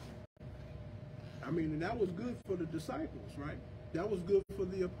 I mean, and that was good for the disciples, right? That was good for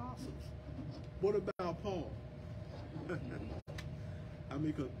the apostles. What about Paul? I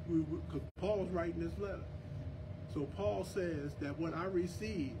mean, because Paul's writing this letter. So Paul says that what I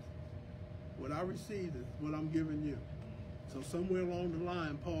received is what I'm giving you. So somewhere along the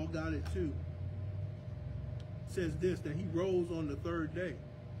line, Paul got it too. It says this, that he rose on the third day.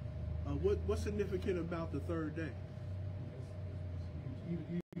 What's significant about the third day?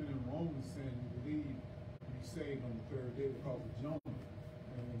 Even in Romans saying you believe you be saved on the third day because of Jonah.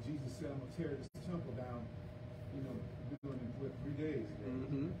 And when Jesus said, I'm going to tear this temple down, doing it for 3 days,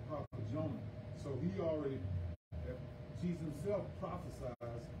 because of Jonah. So he already, Jesus himself prophesied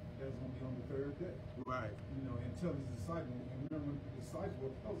that it's going to be on the third day. Right. And tell his disciples, and remember when the disciples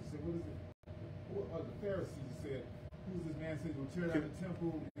were puzzled, said, what is it? The Pharisees said, who's this man saying he's going to tear down the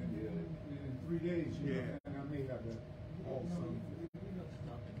temple in 3 days? And I may have that also.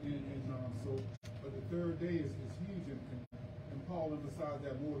 And So, but the third day is huge, and Paul emphasized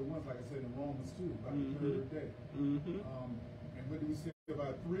that more than once, like I said in Romans 2, about the third day. And what do we say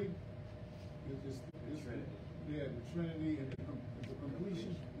about 3? It's yeah, the Trinity and the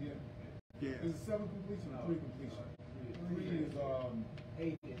completion. Yeah. Yeah. Is it 7 completion or 3 completion? 3 is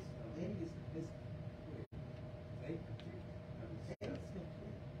 8 is Eight is complete.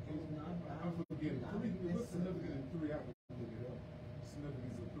 I'm forgetting. 3. What's significant in 3? I have to look it up.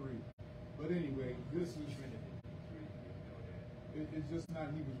 Significance of 3. But anyway, this is. It's just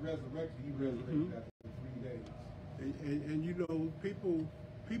not he was resurrected. He resurrected after 3 days. And you know, people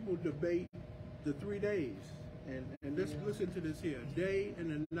debate the 3 days. And let's listen to this here. Day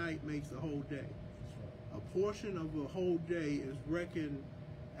and a night makes a whole day. A portion of a whole day is reckoned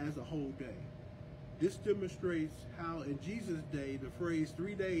as a whole day. This demonstrates how in Jesus' day the phrase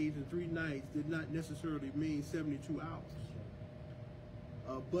 3 days and 3 nights did not necessarily mean 72 hours.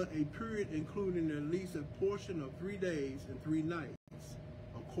 But a period including at least a portion of 3 days and 3 nights,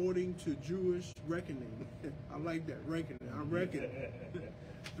 according to Jewish reckoning. I like that, reckoning. I'm reckoning.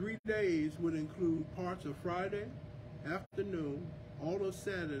 3 days would include parts of Friday afternoon, all of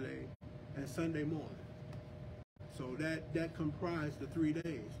Saturday, and Sunday morning. So that comprised the 3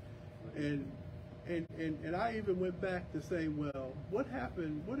 days. And I even went back to say, well, what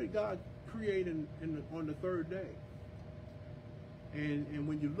happened? What did God create on the third day? And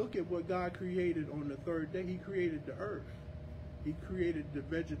when you look at what God created on the third day, He created the earth. He created the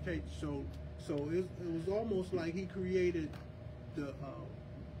vegetation. So it was almost like He created the,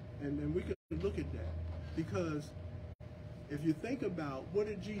 and we can look at that. Because if you think about what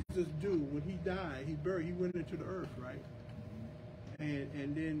did Jesus do when He died, He went into the earth, right?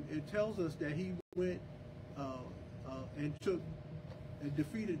 And then it tells us that He went and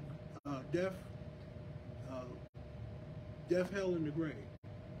defeated death, hell, and the grave.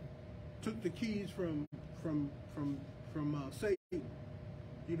 Took the keys from Satan.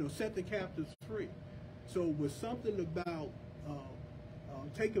 You know, set the captives free. So with something about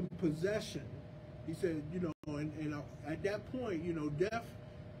taking possession, He said, you know, and at that point, you know, death.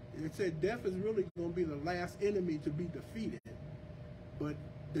 It said death is really going to be the last enemy to be defeated. But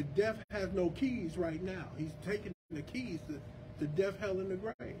the death has no keys right now. He's taking the keys to death, hell, and the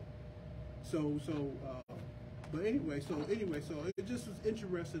grave. But anyway, so it just was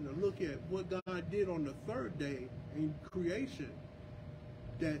interesting to look at what God did on the third day in creation.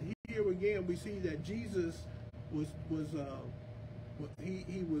 That here again we see that Jesus was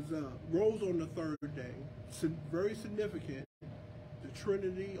rose on the third day. Very significant. The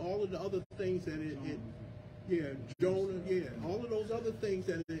Trinity, all of the other things that Jonah, all of those other things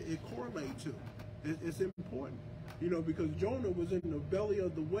that it correlates to. It's important, you know, because Jonah was in the belly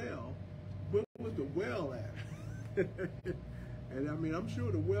of the whale. Where was the whale at? And I mean, I'm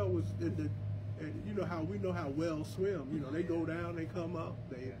sure the whale was in the, and you know how we know how whales swim. You know, they go down, they come up,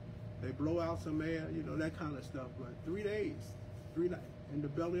 they blow out some air, you know, that kind of stuff. But 3 days, 3 nights in the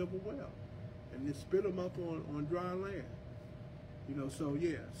belly of a whale, and they spit them up on dry land. You know, so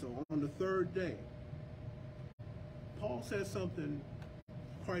yeah, so on the third day, Paul says something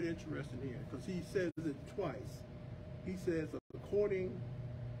quite interesting here, because he says it twice. He says, according,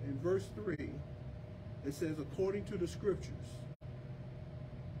 in verse 3, it says, according to the scriptures.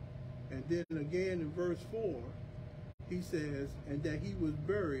 And then again in verse 4, he says, and that he was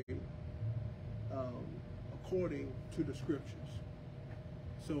buried according to the scriptures.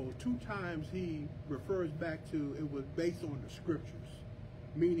 So 2 times he refers back to it was based on the scriptures,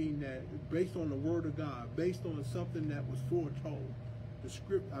 meaning that based on the word of God, based on something that was foretold. The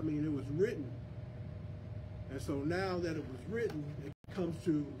script, I mean, it was written. And so now that it was written, it comes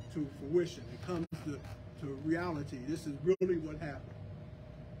to fruition. It comes to reality. This is really what happened.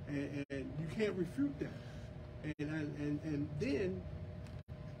 And you can't refute that. And then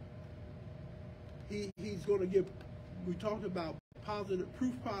he's going to give, we talked about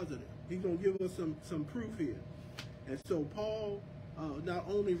proof positive. He's going to give us some proof here. And so Paul not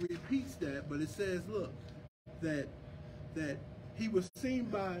only repeats that, but it says, look, that he was seen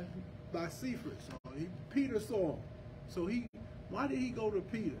by Cephas. Peter saw him. So why did he go to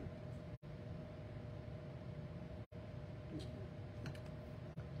Peter?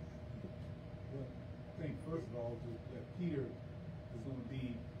 Well, I think first of all that Peter is going to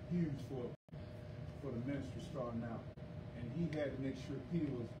be huge for the ministry starting out, and he had to make sure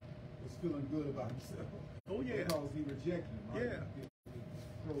Peter was feeling good about himself. Oh yeah. Because he rejected him, right? Yeah. He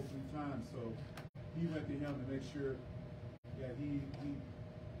probed 3 times, so he went to him to make sure that he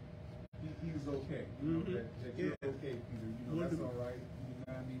was okay. You know, that you're okay, Peter. You know, that's all right. You know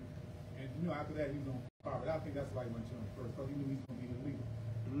what I mean? And you know, after that, he was on fire. But I think that's why he went to him first, because he knew he was going to be the leader.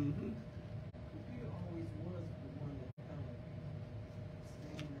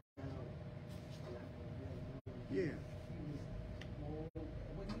 Yeah.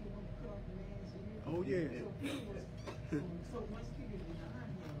 When he cut off the man's ear. Oh, yeah. So Peter was, so once Peter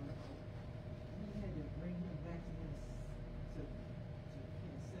denied him, he had to bring him back to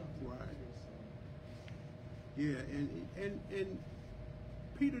himself. Right. Peter, so. Yeah, and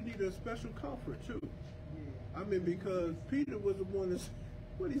Peter needed a special comfort too. Yeah. I mean, because Peter was the one that's,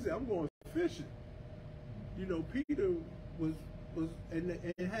 what he said, I'm going fishing. You know, Peter was and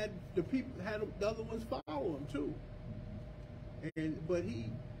had the people, had the other ones follow him too.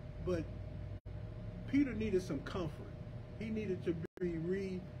 But Peter needed some comfort. He needed to be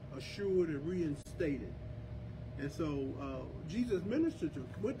reassured and reinstated. And so Jesus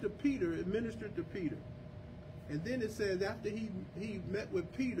went to Peter and ministered to Peter. And then it says after he met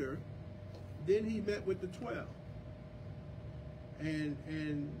with Peter, then he met with the 12.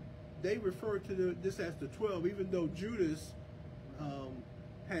 And they refer to this as the 12, even though Judas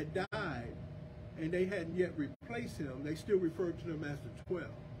had died and they hadn't yet replaced him, they still referred to them as the 12.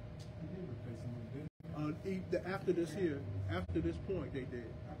 After this point, they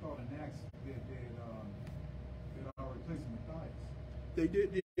did. I thought in Acts they'd already replaced Matthias. They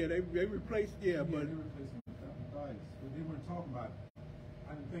did, yeah. They replaced, yeah, but they replaced Matthias. But they weren't talking about.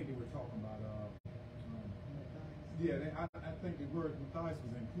 I didn't think they were talking about. I think the word Matthias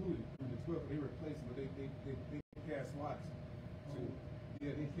was included in the 12. They replaced him, but they cast lots.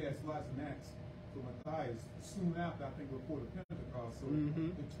 They cast lots in Acts for Matthias soon after, I think, before the Pentecost. So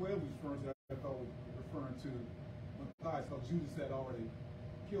the 12 was first, I thought was referring to Matthias, because Judas had already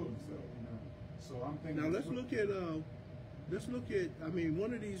killed himself. You know, so I'm thinking. now let's look at. I mean,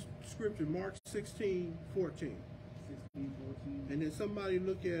 one of these scriptures, Mark 16:14. 16:14. And then somebody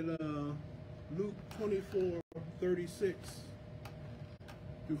look at Luke 24:36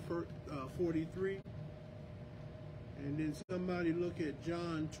 through 43. And then somebody look at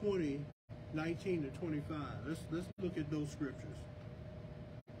John 20:19 to 25. Let's look at those scriptures.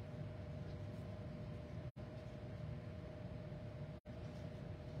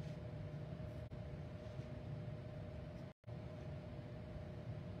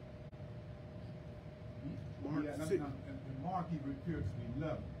 And Mark, he appeared to be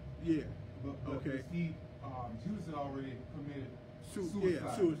 11. Yeah. But okay. Judas had already committed suicide.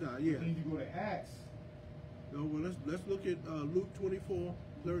 Yeah, suicide. Yeah. Then you go to Acts. No, well, let's look at Luke 24,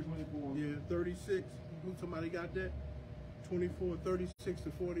 24. Yeah, 36. Somebody got that? 24:36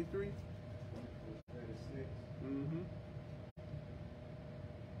 to 43. 36. Mm-hmm.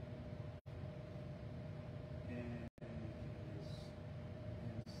 And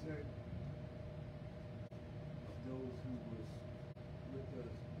certain of those who was with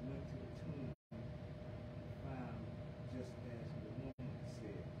us went to the tomb and found just as the woman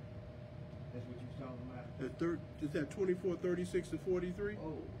said. That's what you're talking about? Is that 24:36 to 43?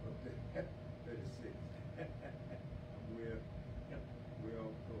 Oh, okay. 36. We're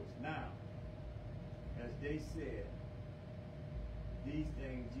close. Now, as they said, these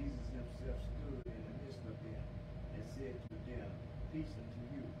things Jesus himself stood in the midst of them and said to them, peace unto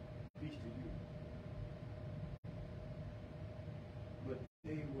you, peace to you. But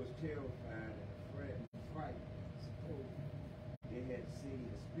they was terrified and frightened, supposing they had seen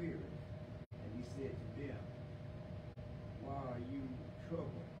the Spirit. And he said to them, why are you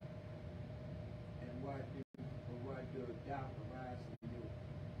troubled? And why do doubt arise in your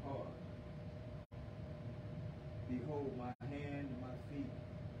heart? Behold, my hand and my feet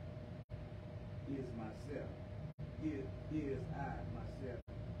is myself. Here is I myself.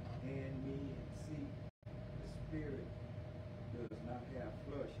 Hand me and see. The Spirit does not have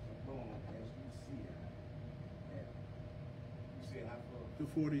flesh and bone as you see I have. You said how far? To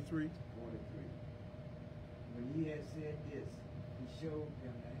 43. 43. When he had said this, he showed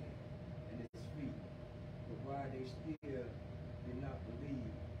them the hand and his feet. But while they still did not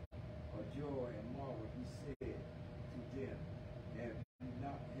believe or joy and marvel, he said to them,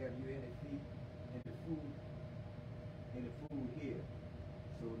 have you any feet in the food here?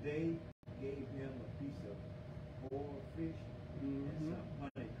 So they gave him a piece of boiled fish and some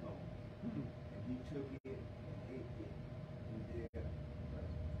honeycomb. And he took it and ate it in their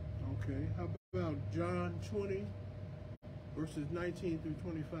presence. Okay. How about John 20, verses 19 through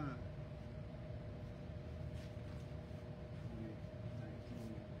 25?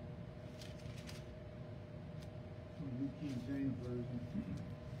 New King James Version.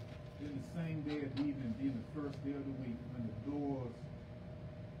 In the same day of evening, being the first day of the week, when the doors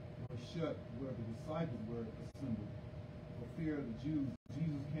were shut where the disciples were assembled, for fear of the Jews,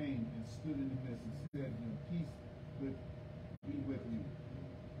 Jesus came and stood in the midst and said to them, peace be with you.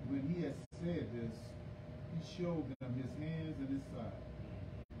 When he had said this, he showed them his hands and his side.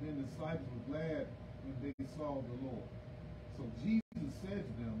 Then the disciples were glad when they saw the Lord. So Jesus said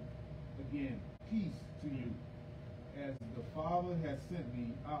to them, again, peace to you. As the Father has sent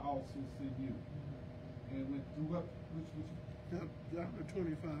me, I also send you. And went through up, which Chapter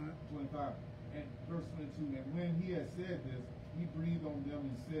 25. 25. And verse 22, and when he had said this, he breathed on them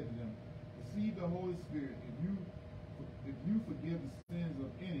and said to them, receive the Holy Spirit. If you forgive the sins of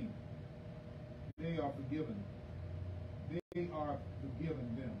any, they are forgiven. They are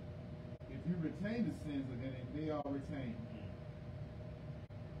forgiven them. If you retain the sins of any, they are retained.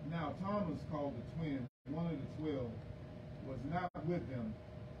 Now Thomas, called the twin, one of the 12, was not with them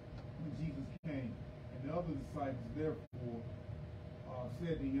when Jesus came. And the other disciples therefore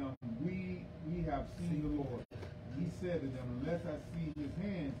said to him, we have seen the Lord. And he said to them, unless I see his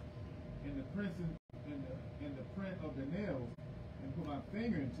hands in the print of the nails, and put my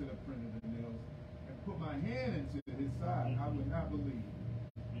finger into the print of the nails, and put my hand into his side, I would not believe.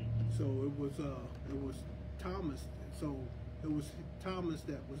 So it was Thomas. So it was Thomas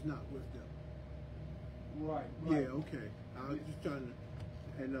that was not with them. Right. Yeah. Okay. I was just trying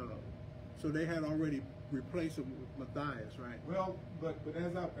to, and so they had already replaced him with Matthias, right? Well, but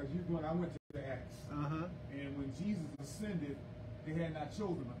as you going, I went to the Acts. And when Jesus ascended, they had not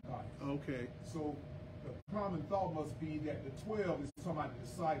chosen Matthias. Okay. So the common thought must be that the 12 is talking about the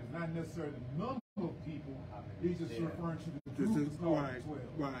disciples, not necessarily the number of people. He's just referring to the group is called right, the 12,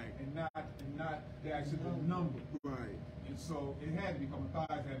 right, and not the actual number. Right. And so it had to become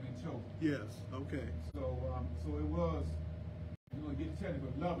Matthias had been chosen. Yes. Okay. So it was. You're going to get technical,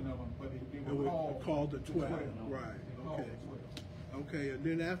 11 of them, but they were called the 12. Right. Okay. Okay. And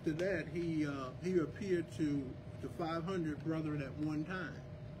then after that, he appeared to the 500 brethren at one time,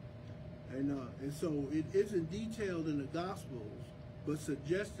 and so it isn't detailed in the Gospels, but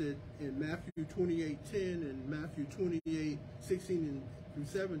suggested in Matthew 28:10 and Matthew 28:16 through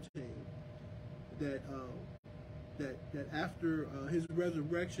 17 that that after his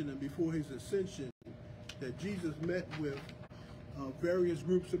resurrection and before his ascension, that Jesus met with various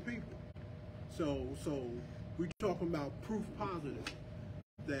groups of people. So we're talking about proof positive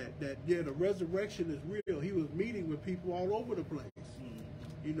that yeah, the resurrection is real. He was meeting with people all over the place.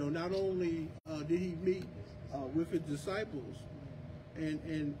 You know, not only did he meet with his disciples, and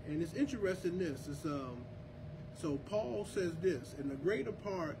it's interesting. This is so Paul says this, and the greater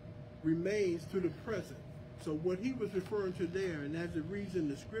part remains to the present. So what he was referring to there, and as it reads in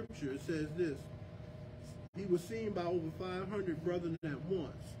the scripture, it says this: he was seen by over 500 brethren at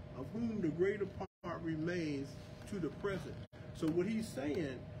once, of whom the greater part remains to the present. So what he's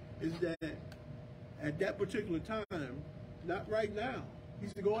saying is that at that particular time, not right now, he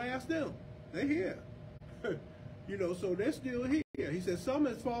said, go ask them. They're here. You know, so they're still here. He said, some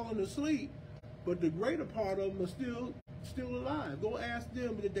has fallen asleep, but the greater part of them are still alive. Go ask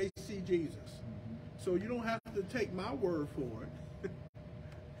them that they see Jesus. So you don't have to take my word for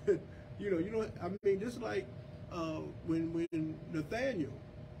it. You know, you don't. I mean, just like when Nathaniel,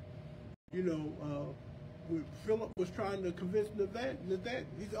 you know, when Philip was trying to convince Nathaniel,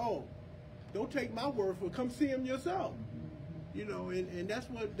 he said, "Oh, don't take my word for it. Come see him yourself." You know, and that's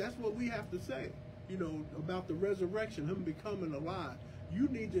what we have to say. You know, about the resurrection, him becoming alive. You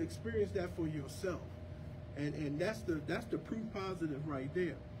need to experience that for yourself, and that's the proof positive right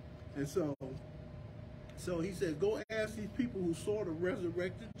there. And so he says, go ask these people who saw the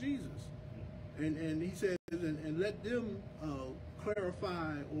resurrected Jesus. And he says, and let them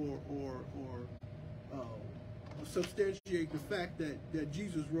clarify or substantiate the fact that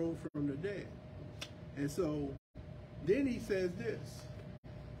Jesus rose from the dead. And so then he says this: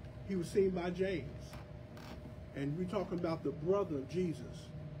 he was seen by James. And we're talking about the brother of Jesus.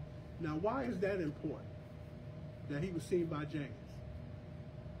 Now, why is that important, that he was seen by James?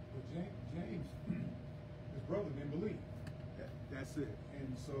 Well, James, his brother didn't believe. That's it.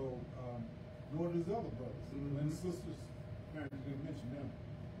 And so, nor did his other brothers. And his sisters, apparently didn't mention them.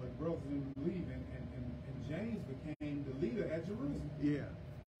 But brothers didn't believe. And James became the leader at Jerusalem. Yeah.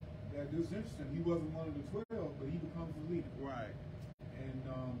 That is interesting. He wasn't one of the 12, but he becomes the leader. Right. And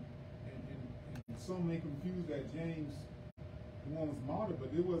some may confuse that James, the one was martyred, but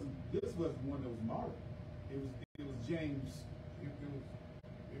it wasn't. This wasn't the one that was martyred. It was James. It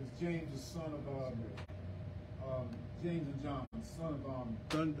was James, the son of James and John, son of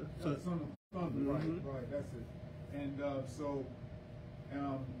Thunder. Son of Thunder. Right. That's it. And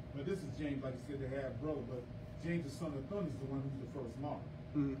but this is James, like you said, the half brother. But James, the son of Thunder, is the one who's the first martyr.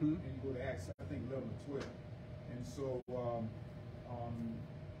 And you go to Acts, I think 11 or 12. And so,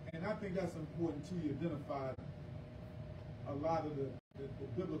 and I think that's important too. You identify a lot of the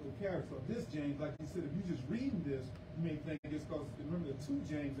biblical characters of this James. Like you said, if you just reading this, you may think it's because, remember, the two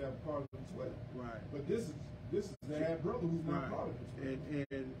James that are part of the 12. Right. But this is the half brother who's not part of it.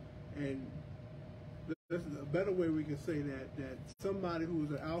 And this is a better way we can say that somebody who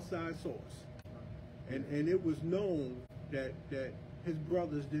was an outside source, and it was known that his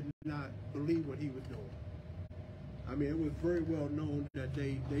brothers did not believe what he was doing. I mean, it was very well known that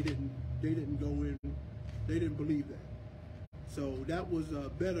they didn't go in, they didn't believe that. So that was a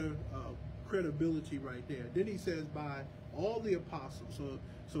better credibility right there. Then he says by all the apostles.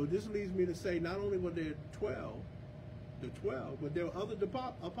 So this leads me to say not only were there 12, but there were other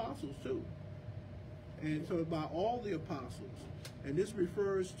apostles too. And so by all the apostles, and this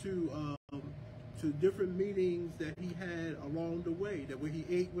refers to different meetings that he had along the way, that where he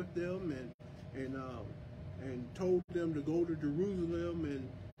ate with them and told them to go to Jerusalem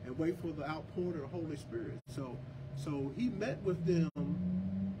and wait for the outpouring of the Holy Spirit. So he met with them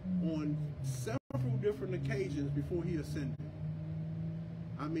on several different occasions before he ascended.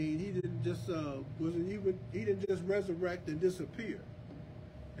 I mean, he didn't just he didn't just resurrect and disappear.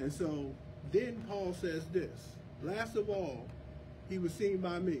 And so then Paul says this: last of all, he was seen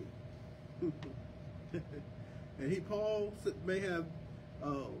by me. And Paul may have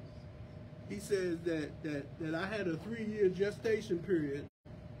he says that I had a 3-year gestation period.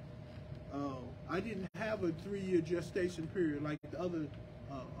 I didn't have a 3-year gestation period like the other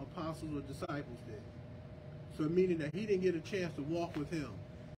apostles or disciples did. So meaning that he didn't get a chance to walk with him.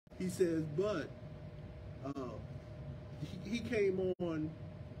 He says, but he came on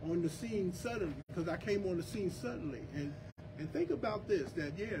the scene suddenly, because I came on the scene suddenly. And think about this,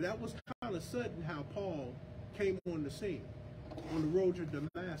 that was kind of sudden how Paul came on the scene on the road to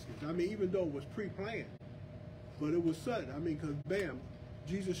Damascus. I mean, even though it was pre-planned, but it was sudden. I mean, because bam,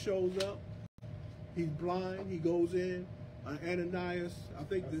 Jesus shows up. He's blind. He goes in. Ananias, I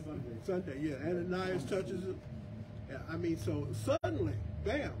think Sunday, yeah. Ananias touches him. Yeah, I mean, so suddenly,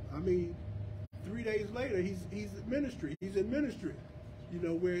 bam. I mean, 3 days later, he's in ministry. He's in ministry. You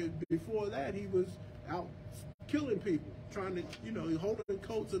know, where before that he was out killing people, trying to, holding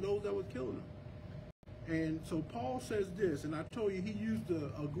coats of those that were killing them. And so Paul says this, and I told you he used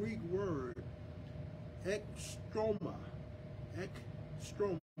a Greek word, ekstroma,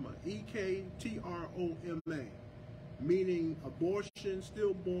 E-K-T-R-O-M-A, meaning abortion,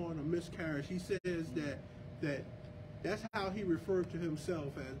 stillborn, or miscarriage. He says that's how he referred to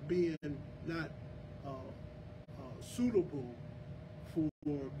himself, as being not suitable for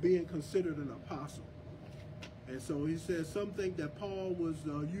being considered an apostle. And so he says something that Paul was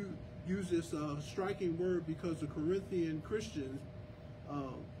used this striking word because the Corinthian Christians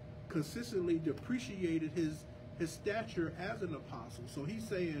consistently depreciated his stature as an apostle. So he's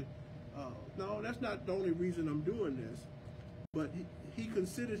saying, no, that's not the only reason I'm doing this, but he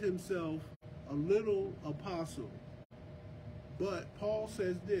considered himself a little apostle. But Paul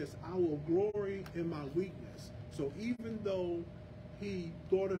says this: I will glory in my weakness. So even though he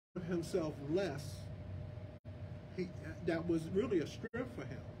thought of himself less, that was really a strength for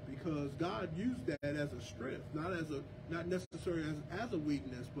him, because God used that as a strength, not necessarily as a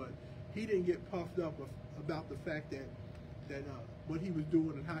weakness, but he didn't get puffed up about the fact that what he was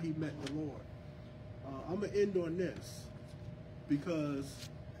doing and how he met the Lord. I'm going to end on this, because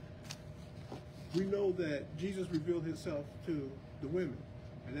we know that Jesus revealed himself to the women,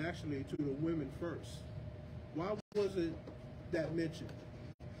 and actually to the women first. Why wasn't that mentioned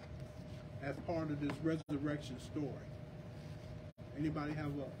as part of this resurrection story? Anybody have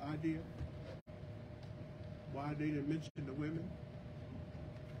an idea why they didn't mention the women?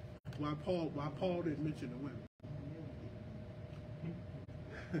 Why Paul didn't mention the women?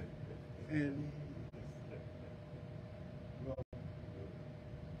 And well,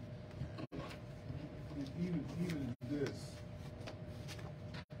 even this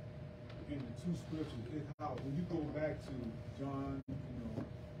in the two scriptures, how when you go back to John,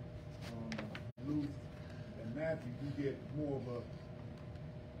 Luke and Matthew, you get more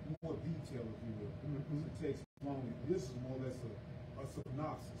detail, if you will. Mm-hmm. It takes longer. This is more or less a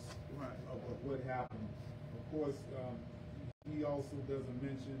synopsis, right, of what happened. Of course, he also doesn't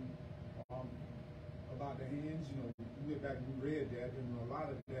mention about the hands. We went back and we read that, and a lot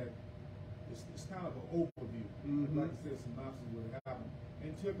of that it's kind of an overview. Mm-hmm. Like I said, synopsis of what happened.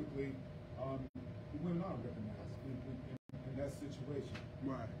 And typically, the women are recognized in that situation.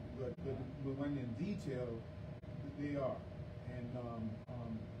 Right. But when in detail, they are. And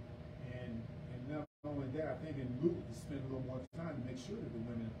not only that, I think in Luke, we spend a little more time to make sure that the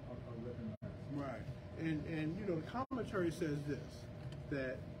women are recognized. Right. And the commentary says this,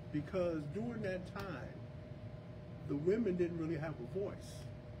 that because during that time, the women didn't really have a voice,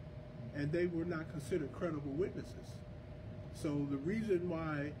 and they were not considered credible witnesses. So the reason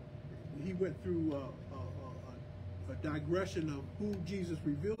why he went through a digression of who Jesus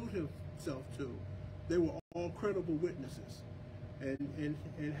revealed himself to, they were all credible witnesses, and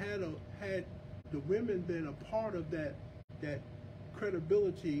had the women been a part of that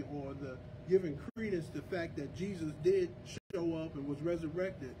credibility, or the giving credence to the fact that Jesus did show up and was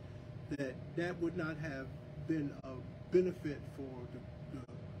resurrected, that would not have been a benefit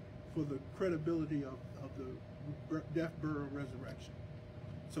for the credibility of the death, burial, resurrection.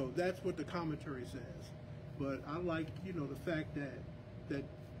 So that's what the commentary says. But I like, the fact that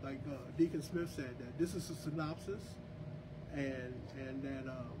like Deacon Smith said, that this is a synopsis, and that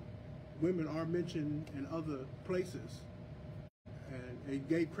women are mentioned in other places, and it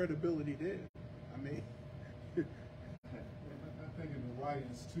gave credibility there. I mean, I think in the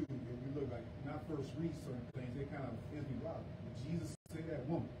writings too, if you look like, when I first read certain things, they kind of confuse me. Wow, did Jesus say that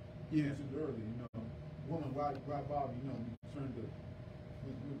woman? Yeah. You mentioned earlier, woman, why Bob, we turn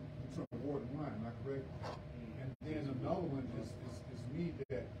water and wine, am I correct? And then another one is me,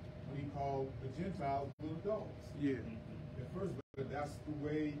 that when he called the Gentiles little dogs. Yeah. At first, but that's the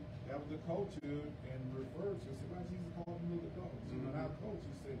way, that was the culture and referred to. So why Jesus called them little dogs? In our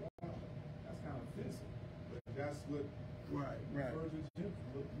culture, say, wow, that's kind of offensive. But that's what refers to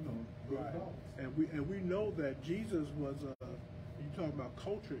Gentiles, little dogs. And we know that Jesus was you talking about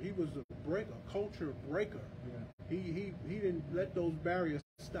culture, he was a culture breaker. Yeah. He didn't let those barriers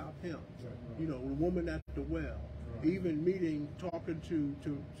stop him. Right. The woman at the well, even talking to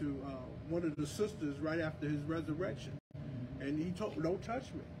one of the sisters right after his resurrection, and he told, "Don't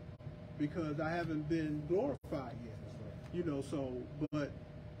touch me, because I haven't been glorified yet." So but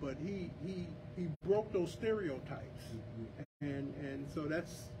he broke those stereotypes, and so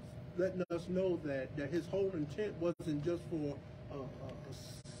that's letting us know that his whole intent wasn't just for a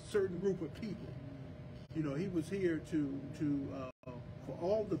certain group of people. He was here for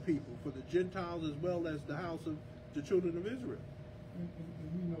all the people, for the Gentiles as well as the house of the children of Israel. And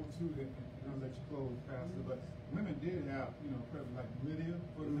we know too that, and I'll let you close, Pastor, but women did have, present, like Lydia,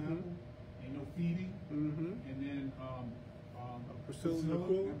 for example, and feeding, and then Priscilla.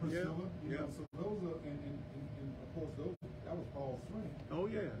 Yeah. So those are, and of course that was Paul's friend. Oh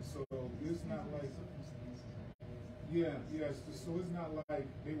yeah. So it's not like, so it's not like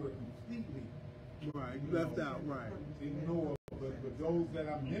they were completely left out, ignored. But those that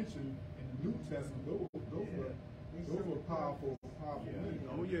I mentioned in the New Testament, those were powerful women.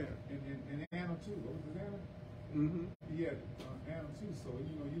 Oh yeah. And Anna too. What was it, Anna? Yeah, Anna too. So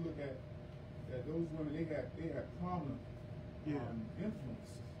you look at those women, they had prominent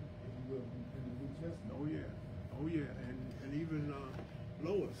influence, if you will, in the New Testament. Oh yeah. And even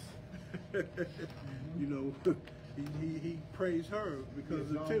Lois. He praised her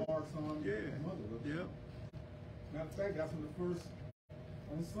because of John Mark's mother. Yeah. Matter of fact, that's when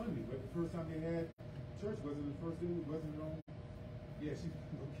on Sunday, but the first time they had church, wasn't the first day, wasn't it on? Yeah, she,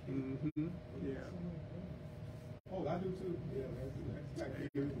 okay. Yeah. Oh, I do too. Yeah,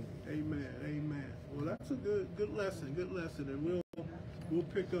 Amen. Well, that's a good lesson, and we'll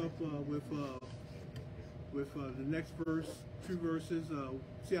pick up with the next few verses.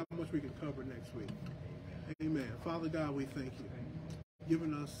 See how much we can cover next week. Amen. Father God, we thank you,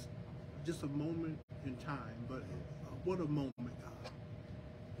 giving us just a moment in time, but what a moment, God.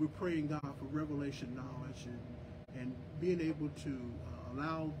 We're praying, God, for revelation knowledge and being able to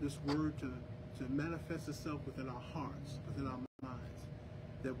allow this word to manifest itself within our hearts, within our minds,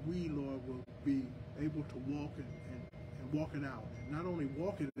 that we, Lord, will be able to walk and walk it out. And not only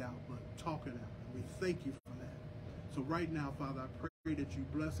walk it out, but talk it out. And we thank you for that. So right now, Father, I pray that you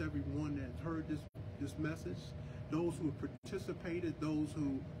bless everyone that has heard this message, those who have participated, those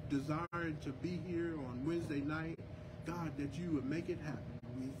who desire to be here on Wednesday night. God, that you would make it happen.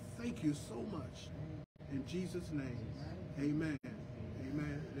 We thank you so much. In Jesus' name, amen.